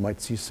medicine we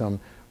might see some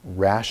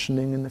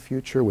rationing in the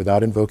future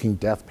without invoking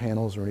death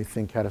panels or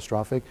anything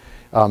catastrophic.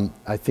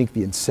 I think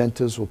the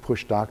incentives will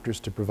push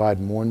doctors to provide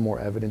more and more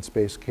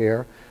evidence-based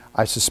care.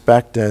 I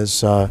suspect,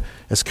 as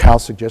Kyle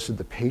suggested,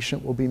 the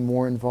patient will be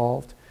more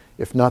involved,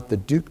 if not the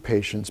Duke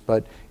patients,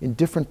 but in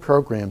different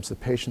programs the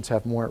patients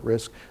have more at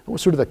risk. It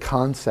was sort of the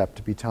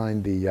concept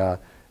behind the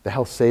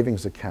health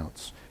savings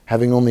accounts,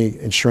 having only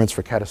insurance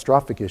for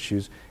catastrophic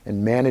issues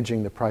and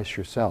managing the price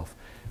yourself.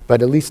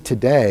 But at least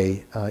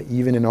today,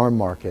 even in our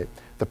market,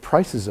 the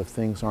prices of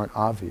things aren't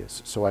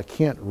obvious. So I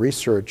can't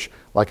research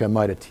like I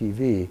might a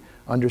TV,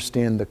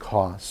 understand the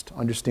cost,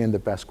 understand the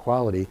best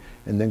quality,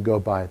 and then go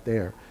buy it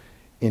there.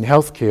 In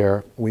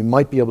healthcare, we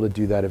might be able to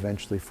do that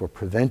eventually for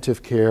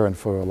preventive care and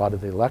for a lot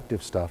of the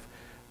elective stuff.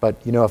 But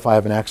if I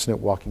have an accident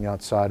walking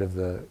outside of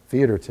the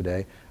theater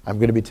today, I'm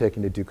going to be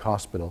taken to Duke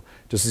Hospital.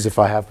 Just as if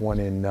I have one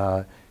in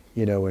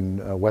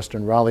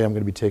Western Raleigh, I'm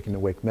going to be taken to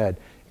Wake Med.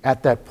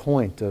 At that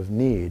point of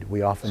need,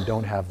 we often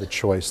don't have the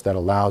choice that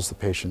allows the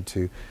patient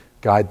to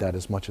guide that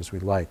as much as we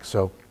like.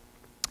 So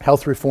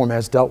health reform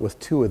has dealt with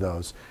two of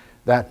those.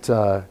 That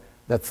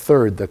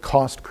third, the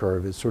cost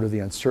curve, is sort of the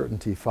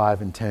uncertainty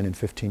 5 and 10 and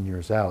 15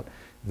 years out,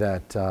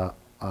 that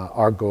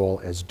our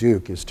goal as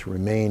Duke is to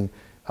remain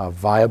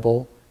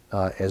viable,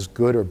 as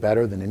good or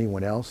better than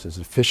anyone else, as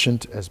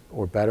efficient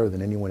or better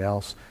than anyone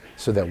else,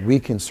 so that we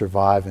can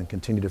survive and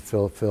continue to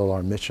fulfill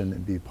our mission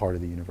and be part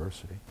of the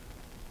university.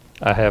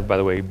 I have, by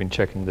the way, been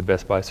checking the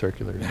Best Buy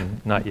circulars,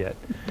 and not yet.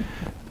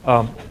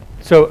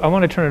 So I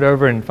want to turn it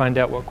over and find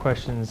out what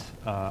questions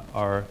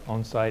our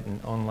on-site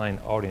and online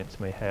audience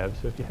may have.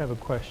 So if you have a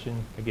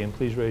question, again,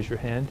 please raise your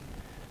hand,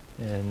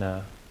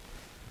 and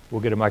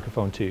we'll get a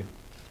microphone to you.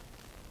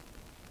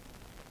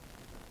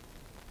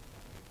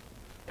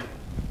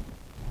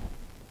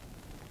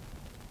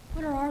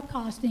 What are our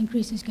cost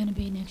increases going to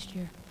be next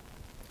year?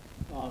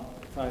 You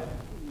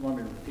want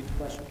me to repeat the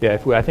question?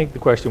 Yeah, I think the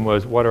question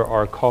was, what are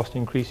our cost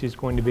increases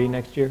going to be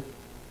next year?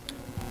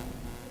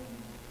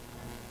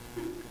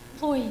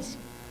 Employees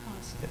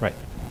cost. Right.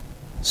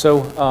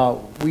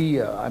 So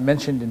I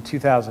mentioned in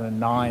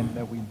 2009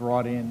 that we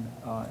brought in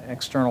an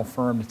external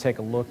firm to take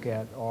a look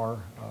at our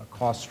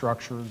cost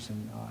structures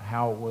and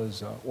how it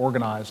was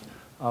organized.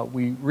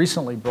 We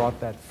recently brought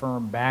that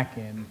firm back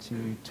in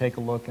to take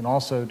a look and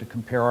also to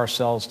compare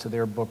ourselves to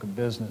their book of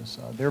business.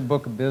 Their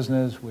book of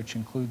business, which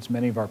includes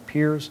many of our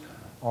peers,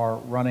 are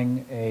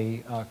running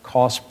a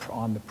cost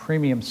on the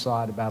premium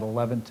side about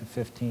 11 to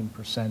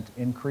 15%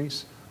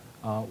 increase.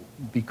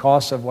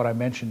 Because of what I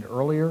mentioned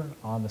earlier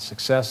on the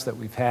success that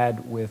we've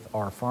had with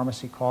our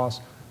pharmacy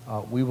costs,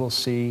 we will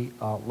see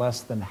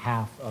less than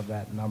half of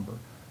that number.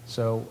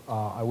 So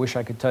I wish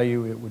I could tell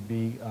you it would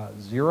be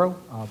 0,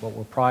 but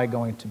we're probably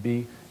going to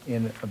be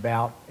in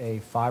about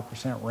a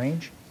 5%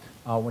 range.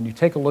 When you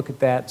take a look at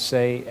that,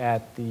 say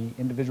at the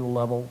individual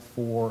level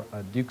for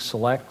Duke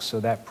Select, so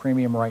that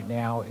premium right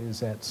now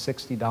is at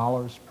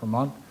 $60 per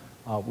month.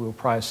 We will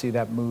probably see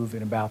that move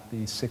in about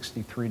the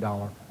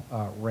 $63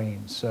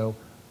 range. So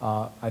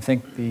I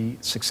think the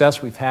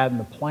success we've had in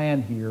the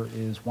plan here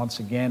is once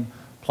again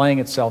playing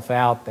itself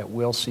out that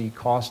we'll see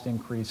cost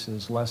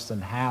increases less than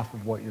half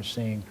of what you're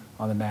seeing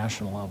on the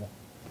national level.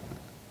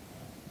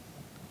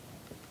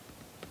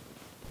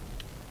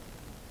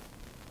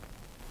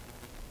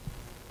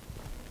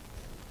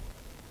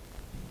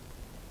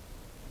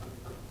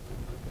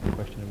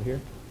 Question over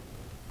here.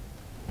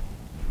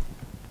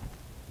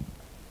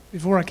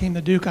 Before I came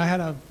to Duke, I had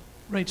a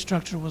rate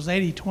structure that was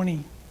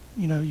 80-20.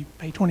 You know, you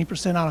pay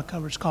 20% out of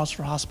coverage costs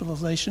for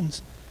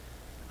hospitalizations.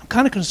 I'm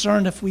kind of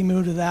concerned if we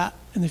move to that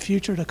in the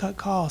future to cut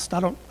costs.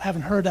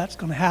 Haven't heard that's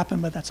going to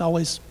happen, but that's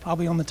always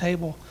probably on the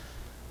table.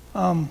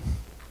 I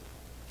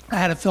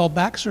had a failed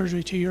back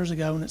surgery 2 years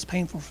ago, and it's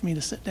painful for me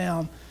to sit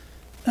down.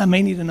 I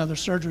may need another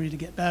surgery to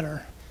get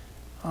better.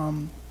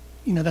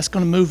 You know, that's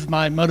going to move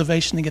my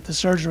motivation to get the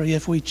surgery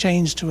if we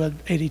change to an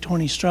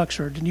 80-20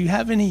 structure. Do you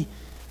have any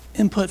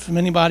input from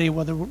anybody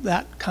whether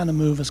that kind of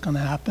move is going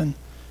to happen?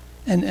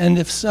 And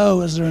if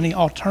so, is there any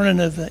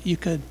alternative that you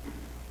could,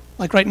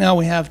 like right now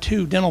we have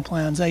 2 dental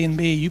plans, A and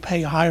B, you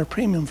pay a higher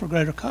premium for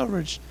greater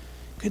coverage.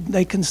 Could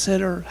they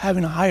consider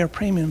having a higher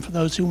premium for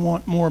those who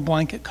want more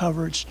blanket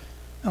coverage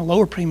and a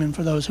lower premium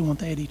for those who want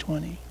the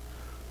 80-20?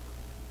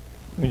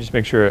 Let me just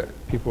make sure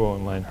people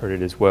online heard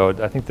it as well.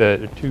 I think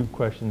there are 2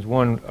 questions.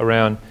 One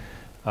around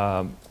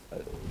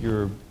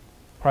your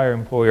prior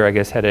employer, I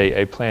guess, had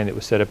a plan that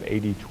was set up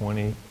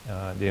 80-20.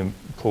 The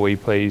employee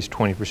pays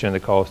 20% of the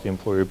cost, the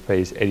employer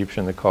pays 80%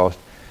 of the cost.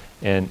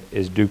 And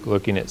is Duke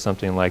looking at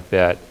something like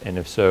that? And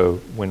if so,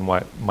 when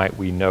might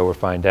we know or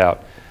find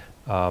out?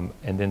 And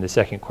then the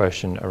second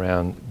question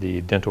around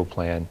the dental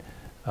plan.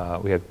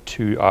 We have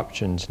 2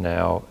 options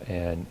now,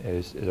 and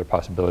is there a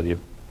possibility of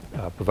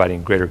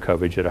providing greater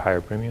coverage at a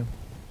higher premium?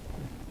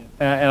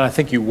 And I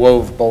think you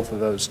wove both of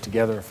those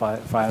together, if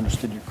I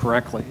understood you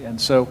correctly.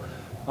 And so,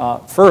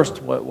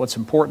 first, what's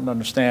important to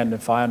understand,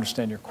 if I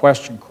understand your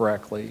question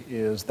correctly,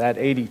 is that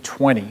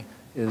 80-20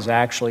 is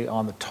actually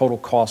on the total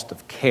cost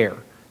of care.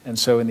 And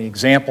so in the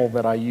example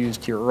that I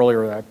used here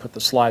earlier, I put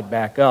the slide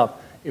back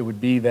up, it would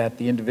be that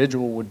the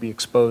individual would be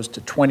exposed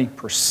to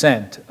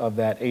 20% of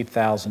that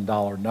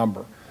 $8,000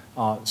 number.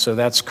 So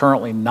that's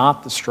currently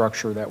not the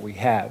structure that we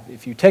have.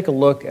 If you take a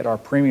look at our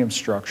premium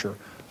structure,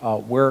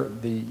 where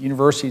the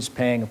university is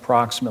paying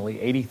approximately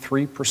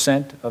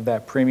 83% of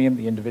that premium,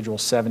 the individual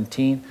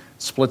 17,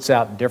 splits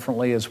out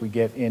differently as we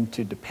get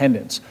into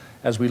dependents.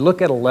 As we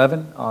look at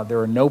 11, there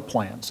are no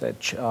plans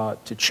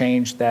to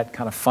change that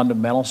kind of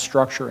fundamental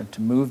structure and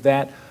to move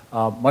that.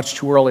 Much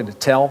too early to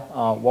tell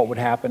what would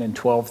happen in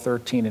 12,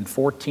 13, and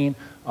 14.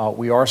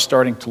 We are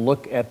starting to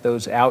look at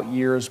those out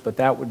years, but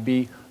that would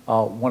be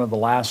one of the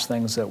last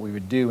things that we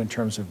would do in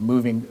terms of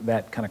moving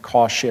that kind of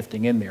cost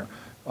shifting in there.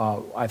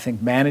 I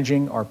think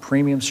managing our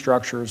premium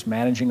structures,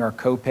 managing our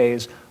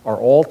co-pays are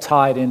all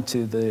tied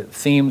into the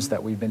themes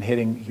that we've been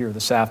hitting here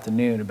this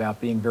afternoon about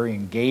being very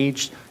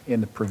engaged in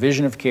the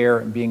provision of care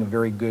and being a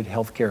very good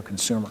healthcare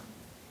consumer.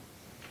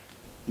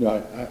 You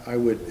know, I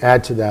would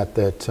add to that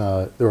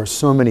there are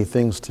so many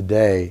things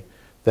today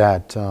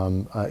that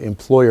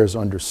employers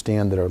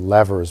understand that are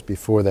levers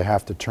before they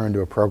have to turn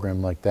to a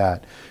program like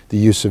that. The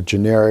use of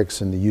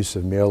generics and the use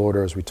of mail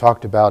order, as we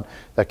talked about,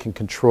 that can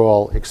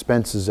control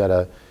expenses at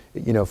a,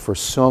 you know, for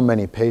so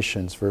many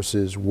patients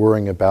versus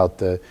worrying about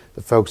the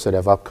folks that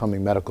have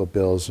upcoming medical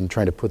bills and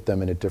trying to put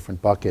them in a different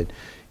bucket.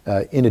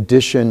 In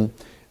addition,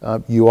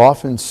 you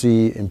often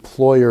see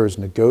employers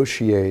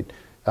negotiate.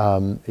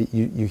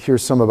 You hear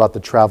some about the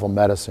travel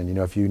medicine. You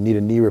know, if you need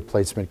a knee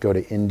replacement, go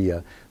to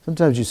India.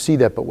 Sometimes you see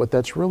that, but what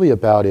that's really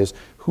about is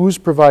who's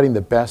providing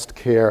the best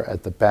care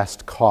at the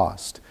best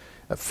cost.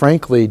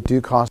 Frankly,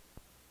 Duke Hospital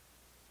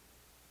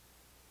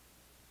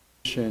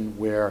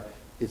where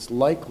it's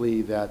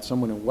likely that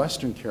someone in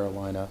Western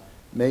Carolina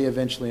may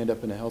eventually end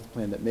up in a health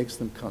plan that makes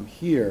them come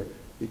here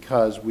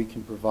because we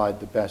can provide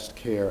the best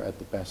care at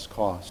the best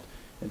cost.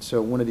 And so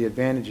one of the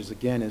advantages,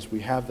 again, is we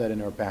have that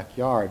in our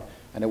backyard,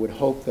 and I would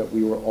hope that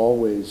we were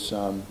always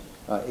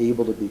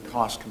able to be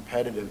cost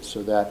competitive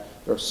so that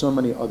there are so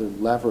many other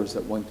levers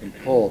that one can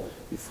pull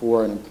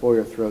before an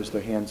employer throws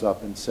their hands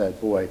up and said,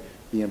 boy,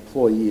 the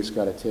employee has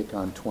got to take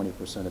on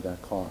 20% of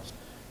that cost.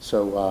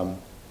 So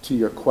to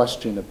your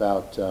question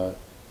about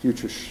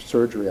future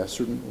surgery, I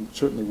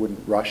certainly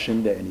wouldn't rush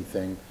into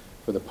anything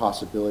for the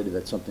possibility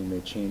that something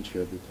may change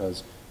here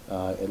because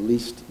at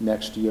least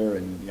next year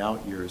and in the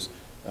out years,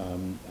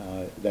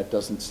 that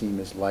doesn't seem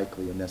as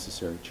likely a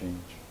necessary change.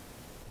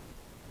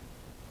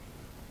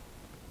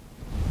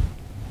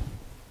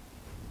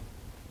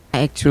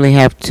 I actually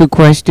have 2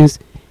 questions.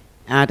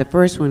 The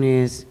first one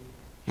is,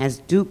 has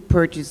Duke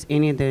purchased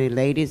any of the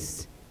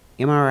latest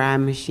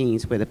MRI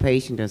machines where the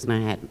patient does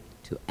not have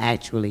to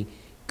actually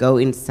go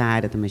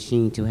inside of the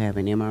machine to have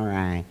an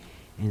MRI?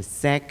 And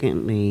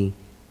secondly,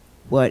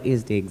 what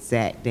is the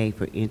exact date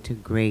for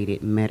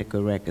integrated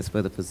medical records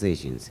for the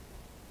physicians?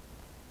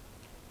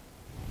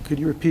 Could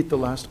you repeat the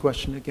last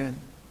question again?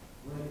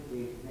 What is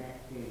the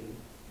exact date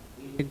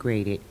for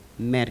integrated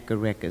medical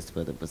records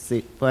for the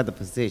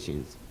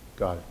physicians?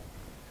 Got it.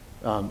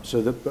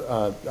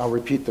 I'll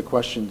repeat the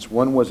questions.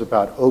 One was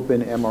about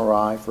open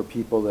MRI for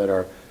people that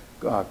are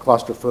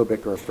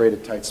claustrophobic or afraid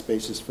of tight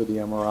spaces for the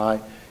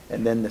MRI.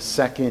 And then the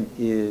second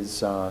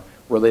is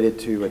related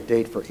to a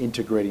date for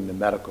integrating the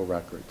medical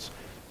records.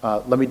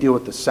 Let me deal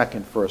with the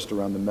second first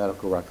around the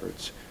medical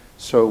records.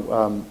 So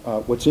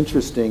what's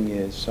interesting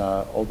is,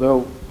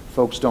 although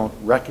folks don't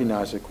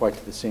recognize it quite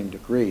to the same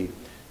degree,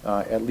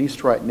 at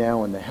least right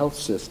now in the health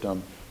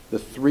system, the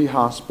 3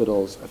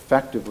 hospitals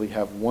effectively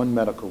have one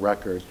medical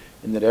record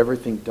in that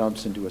everything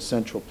dumps into a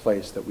central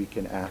place that we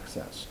can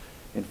access.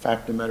 In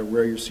fact, no matter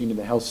where you're seen in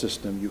the health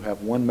system, you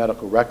have one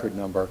medical record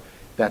number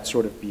that's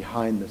sort of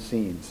behind the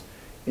scenes.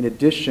 In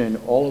addition,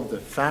 all of the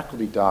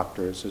faculty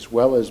doctors, as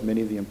well as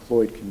many of the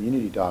employed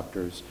community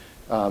doctors,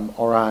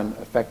 are on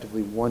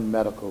effectively one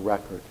medical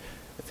record.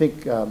 I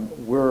think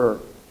we're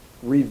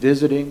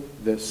revisiting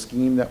the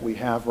scheme that we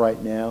have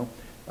right now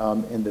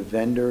and the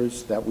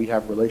vendors that we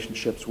have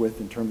relationships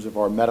with in terms of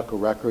our medical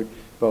record,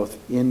 both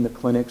in the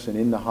clinics and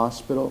in the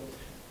hospital.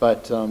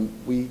 But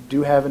we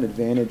do have an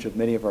advantage of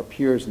many of our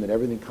peers in that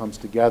everything comes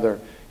together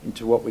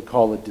into what we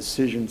call a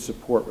decision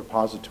support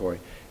repository.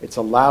 It's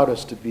allowed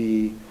us to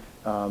be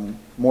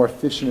more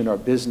efficient in our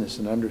business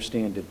and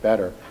understand it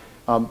better.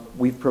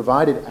 We've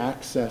provided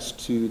access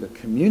to the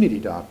community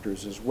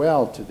doctors as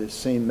well to this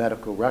same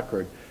medical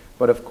record,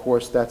 but of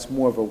course that's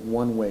more of a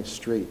one-way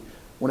street.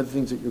 One of the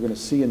things that you're going to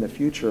see in the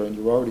future, and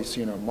you're already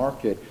seeing in our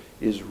market,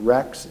 is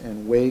Rex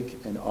and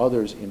Wake and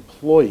others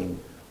employing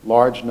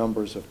large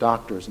numbers of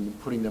doctors and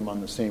putting them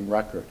on the same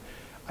record.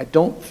 I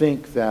don't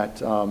think that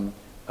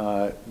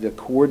the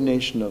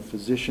coordination of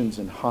physicians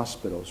and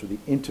hospitals, or the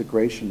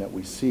integration that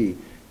we see,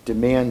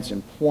 demands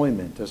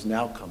employment as an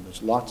outcome.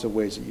 There's lots of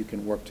ways that you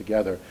can work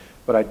together,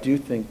 but I do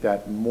think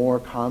that more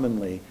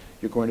commonly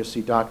you're going to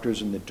see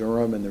doctors in the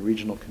Durham and the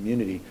regional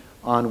community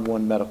on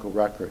one medical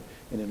record.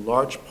 And in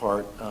large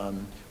part,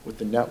 with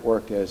the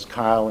network as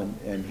Kyle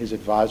and his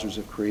advisors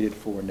have created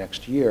for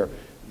next year,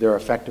 they're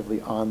effectively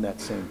on that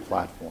same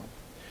platform.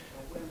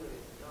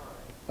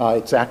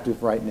 It's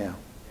active right now.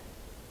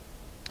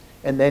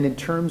 And then in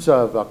terms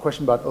of a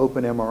question about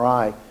open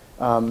MRI,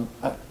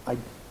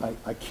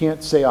 I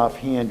can't say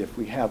offhand if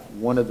we have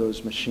one of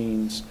those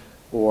machines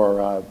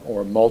or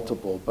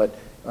multiple, but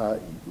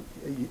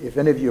if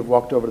any of you have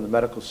walked over to the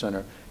medical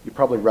center, you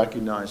probably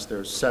recognize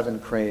there's 7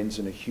 cranes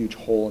and a huge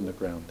hole in the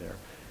ground there.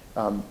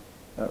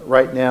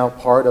 Right now,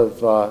 part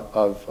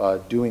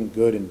of doing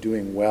good and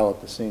doing well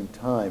at the same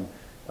time,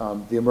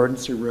 the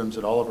emergency rooms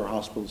at all of our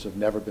hospitals have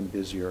never been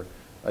busier.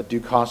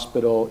 Duke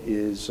Hospital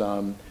is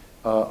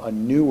a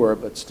newer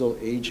but still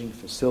aging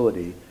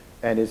facility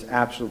and is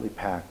absolutely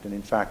packed. And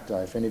in fact,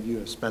 if any of you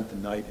have spent the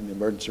night in the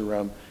emergency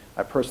room,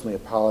 I personally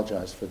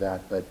apologize for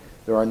that, but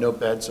there are no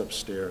beds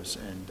upstairs,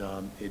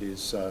 and it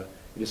is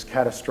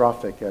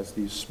catastrophic as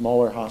these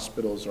smaller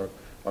hospitals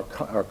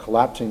are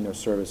collapsing their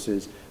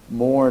services.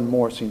 More and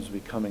more seems to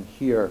be coming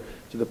here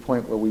to the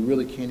point where we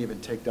really can't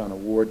even take down a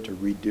ward to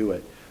redo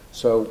it.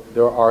 So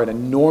there are an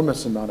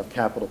enormous amount of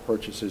capital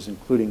purchases,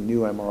 including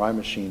new MRI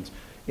machines,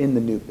 in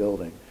the new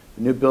building.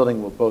 The new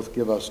building will both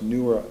give us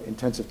newer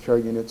intensive care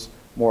units,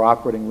 more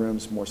operating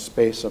rooms, more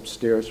space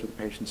upstairs for the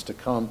patients to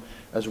come,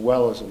 as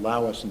well as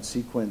allow us in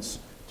sequence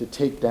to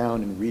take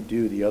down and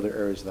redo the other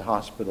areas of the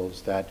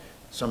hospitals that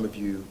some of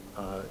you,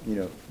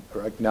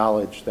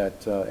 acknowledge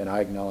that, and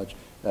I acknowledge,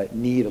 that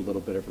need a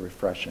little bit of a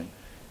refreshing.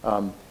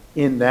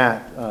 In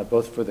that,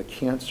 both for the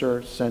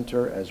cancer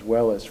center as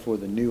well as for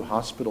the new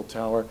hospital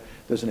tower,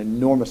 there's an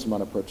enormous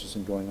amount of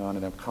purchasing going on,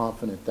 and I'm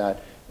confident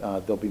that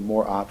there'll be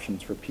more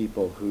options for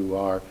people who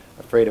are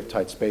afraid of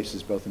tight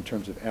spaces, both in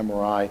terms of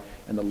MRI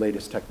and the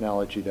latest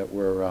technology that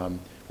we're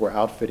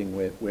outfitting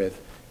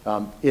with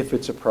if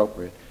it's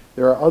appropriate.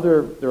 There are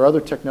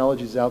other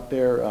technologies out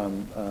there,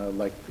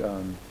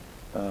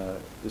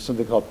 there's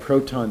something called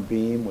proton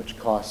beam, which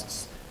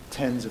costs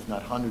tens, if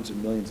not hundreds of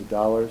millions of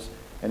dollars.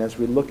 And as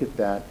we look at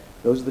that,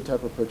 those are the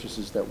type of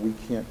purchases that we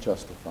can't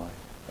justify.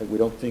 We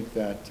don't think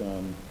that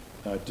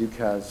Duke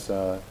has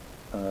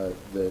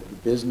the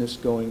business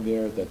going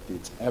there, that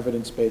it's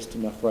evidence-based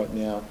enough right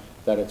now,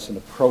 that it's an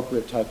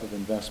appropriate type of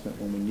investment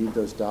when we need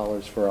those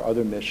dollars for our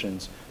other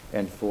missions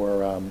and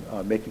for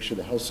making sure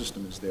the health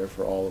system is there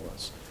for all of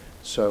us.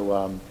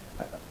 So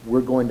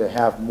we're going to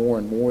have more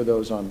and more of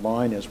those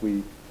online as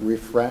we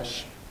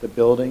refresh the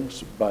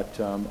buildings, but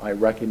I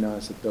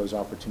recognize that those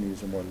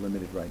opportunities are more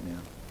limited right now.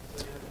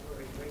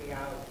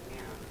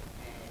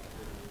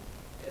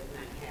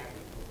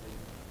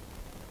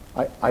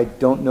 I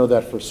don't know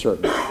that for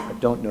certain. I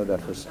don't know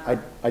that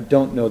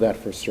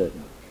for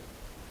certain.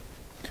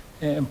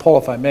 And Paul,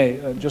 if I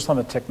may, just on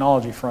the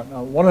technology front,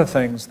 one of the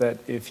things that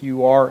if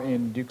you are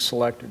in Duke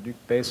Select or Duke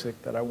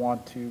Basic that I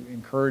want to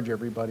encourage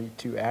everybody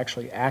to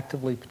actually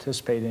actively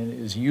participate in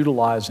is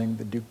utilizing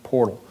the Duke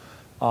portal.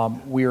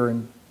 We are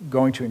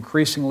going to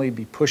increasingly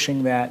be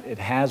pushing that. It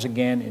has,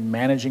 again, in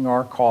managing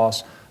our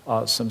costs,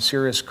 some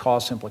serious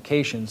cost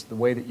implications, the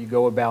way that you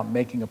go about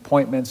making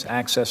appointments,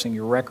 accessing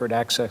your record,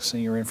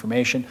 accessing your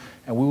information,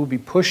 and we will be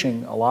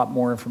pushing a lot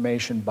more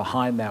information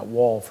behind that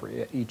wall for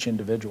each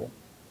individual.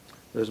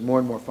 There's more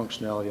and more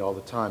functionality all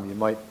the time. You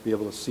might be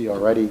able to see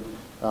already,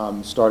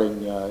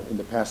 starting in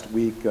the past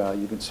week,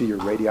 you can see your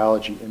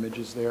radiology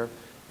images there.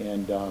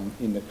 And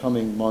in the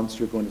coming months,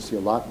 you're going to see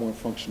a lot more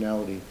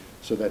functionality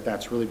so that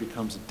that really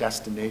becomes a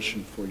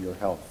destination for your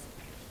health.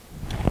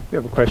 We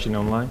have a question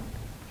online.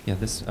 Yeah,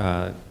 this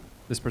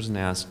person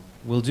asked,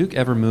 will Duke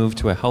ever move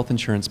to a health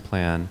insurance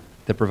plan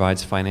that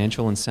provides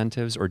financial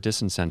incentives or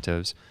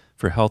disincentives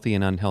for healthy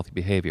and unhealthy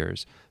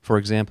behaviors? For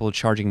example,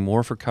 charging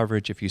more for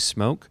coverage if you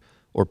smoke,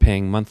 or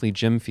paying monthly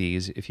gym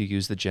fees if you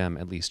use the gym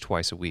at least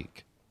twice a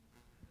week?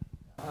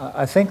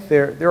 I think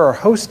there are a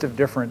host of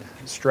different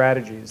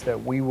strategies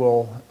that we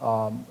will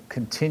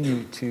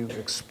continue to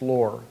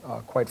explore.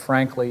 Quite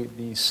frankly,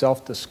 the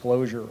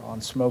self-disclosure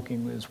on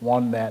smoking is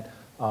one that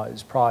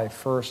is probably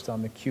first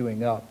on the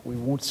queuing up. We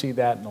won't see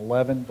that in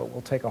 11, but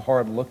we'll take a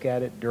hard look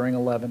at it during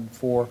 11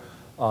 for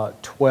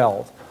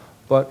 12.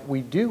 But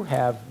we do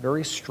have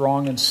very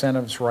strong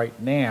incentives right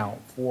now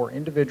for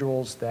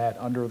individuals that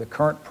under the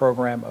current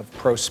program of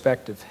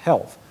prospective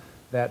health,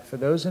 that for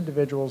those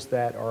individuals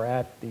that are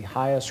at the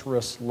highest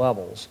risk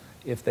levels,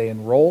 if they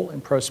enroll in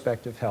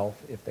prospective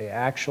health, if they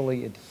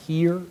actually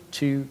adhere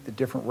to the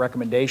different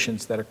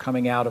recommendations that are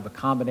coming out of a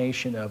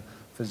combination of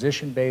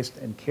physician-based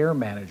and care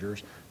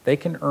managers, they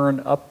can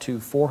earn up to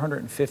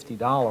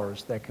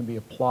 $450 that can be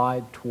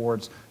applied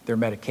towards their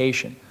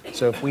medication.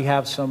 So if we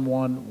have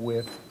someone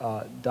with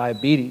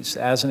diabetes,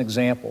 as an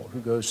example, who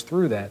goes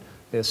through that,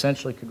 they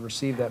essentially could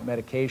receive that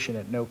medication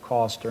at no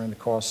cost during the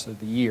course of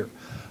the year.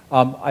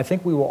 I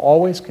think we will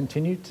always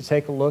continue to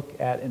take a look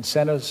at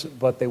incentives,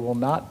 but they will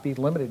not be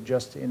limited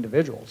just to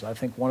individuals. I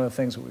think one of the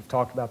things that we've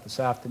talked about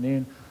this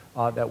afternoon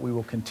that we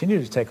will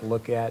continue to take a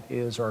look at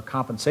is our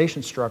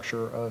compensation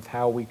structure of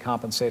how we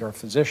compensate our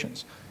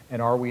physicians.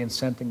 And are we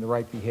incenting the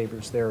right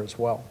behaviors there as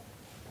well?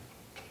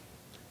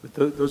 But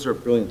those are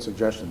brilliant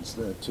suggestions.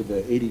 To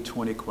the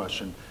 80-20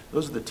 question,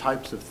 those are the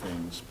types of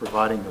things,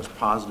 providing those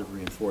positive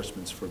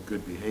reinforcements for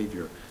good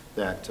behavior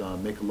that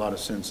make a lot of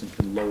sense and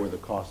can lower the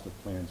cost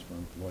of plans for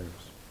employers.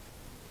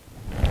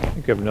 I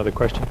think we have another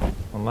question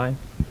online.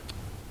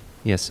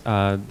 Yes,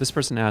 this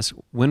person asked,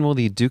 when will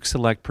the Duke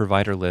Select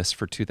provider list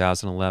for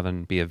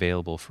 2011 be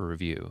available for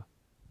review?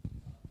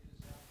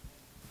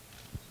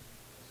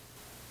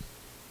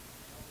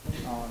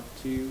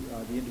 To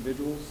the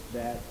individuals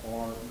that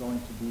are going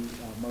to be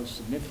most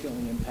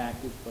significantly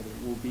impacted, but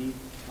it will be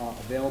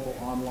available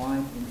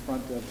online in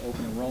front of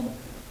open enrollment.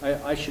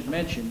 I should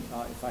mention,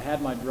 if I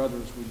had my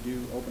druthers, we'd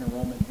do open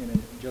enrollment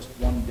in just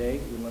one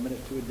day. We limit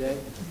it to a day.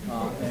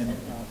 And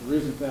the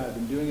reason for that, I've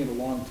been doing it a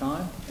long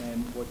time,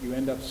 and what you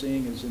end up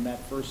seeing is in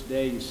that first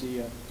day, you see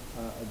a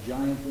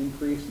giant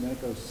increase, and then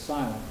it goes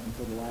silent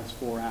until the last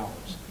 4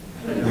 hours.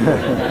 It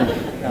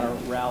kind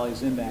of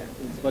rallies in that.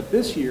 But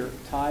this year,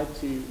 tied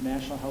to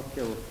national health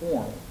care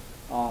reform,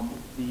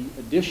 the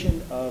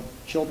addition of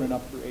children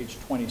up through age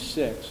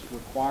 26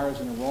 requires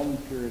an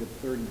enrollment period of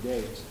 30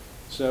 days.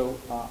 So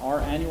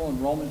our annual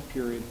enrollment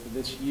period for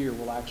this year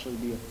will actually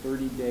be a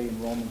 30-day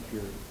enrollment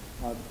period.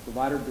 The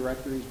provider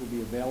directories will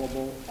be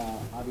available,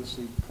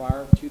 obviously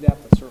prior to that,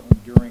 but certainly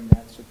during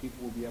that, so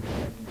people will be able to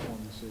make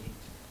informed decisions.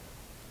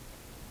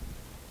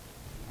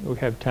 We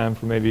have time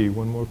for maybe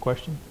one more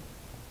question.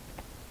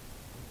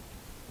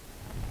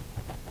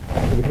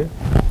 Over here.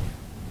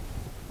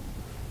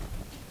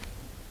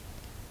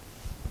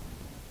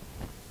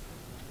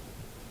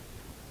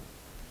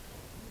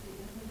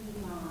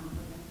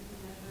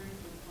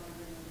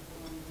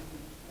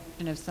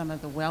 Of some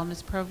of the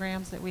wellness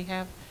programs that we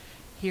have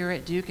here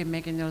at Duke and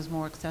making those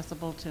more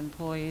accessible to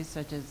employees,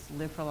 such as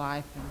Live for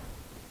Life. And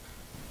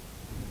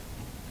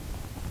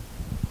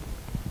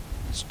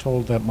I was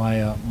told that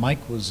my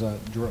mic was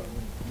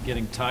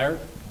getting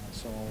tired,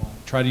 so I'll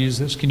try to use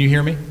this. Can you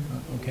hear me?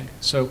 Okay.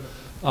 So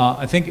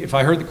I think if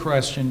I heard the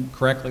question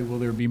correctly, will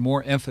there be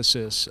more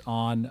emphasis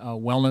on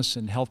wellness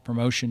and health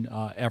promotion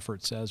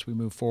efforts as we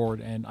move forward?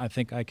 And I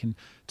think I can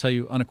tell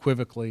you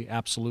unequivocally,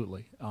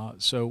 absolutely.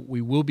 So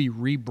we will be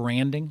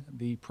rebranding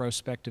the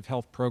prospective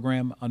health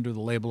program under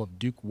the label of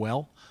Duke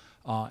Well.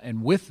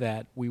 And with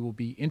that, we will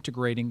be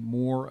integrating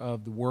more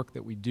of the work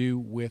that we do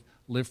with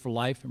Live for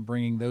Life and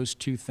bringing those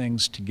two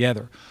things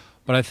together.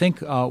 But I think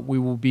we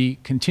will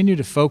continue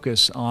to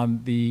focus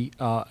on the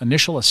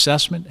initial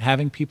assessment,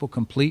 having people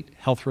complete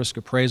health risk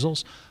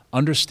appraisals,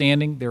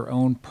 understanding their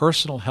own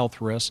personal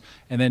health risks,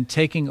 and then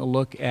taking a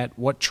look at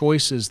what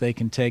choices they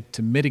can take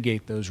to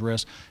mitigate those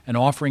risks, and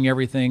offering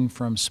everything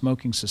from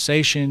smoking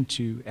cessation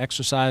to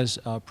exercise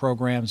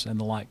programs and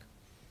the like.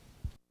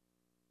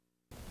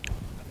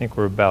 I think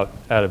we're about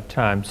out of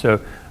time.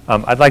 So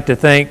I'd like to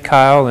thank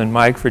Kyle and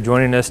Mike for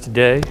joining us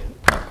today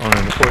on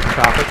an important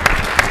topic.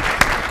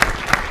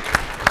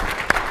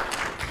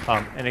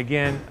 And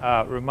again,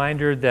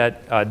 reminder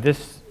that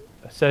this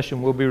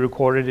session will be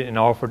recorded and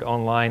offered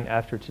online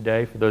after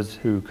today for those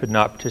who could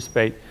not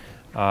participate.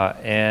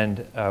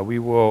 And we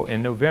will,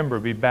 in November,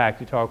 be back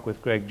to talk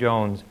with Greg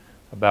Jones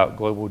about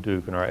Global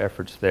Duke and our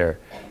efforts there.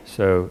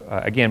 So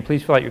again,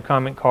 please fill out your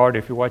comment card.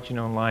 If you're watching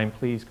online,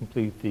 please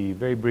complete the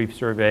very brief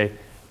survey.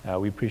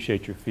 We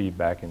appreciate your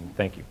feedback, and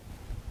thank you.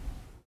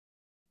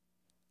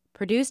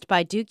 Produced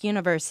by Duke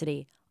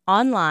University,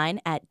 online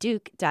at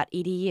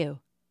duke.edu.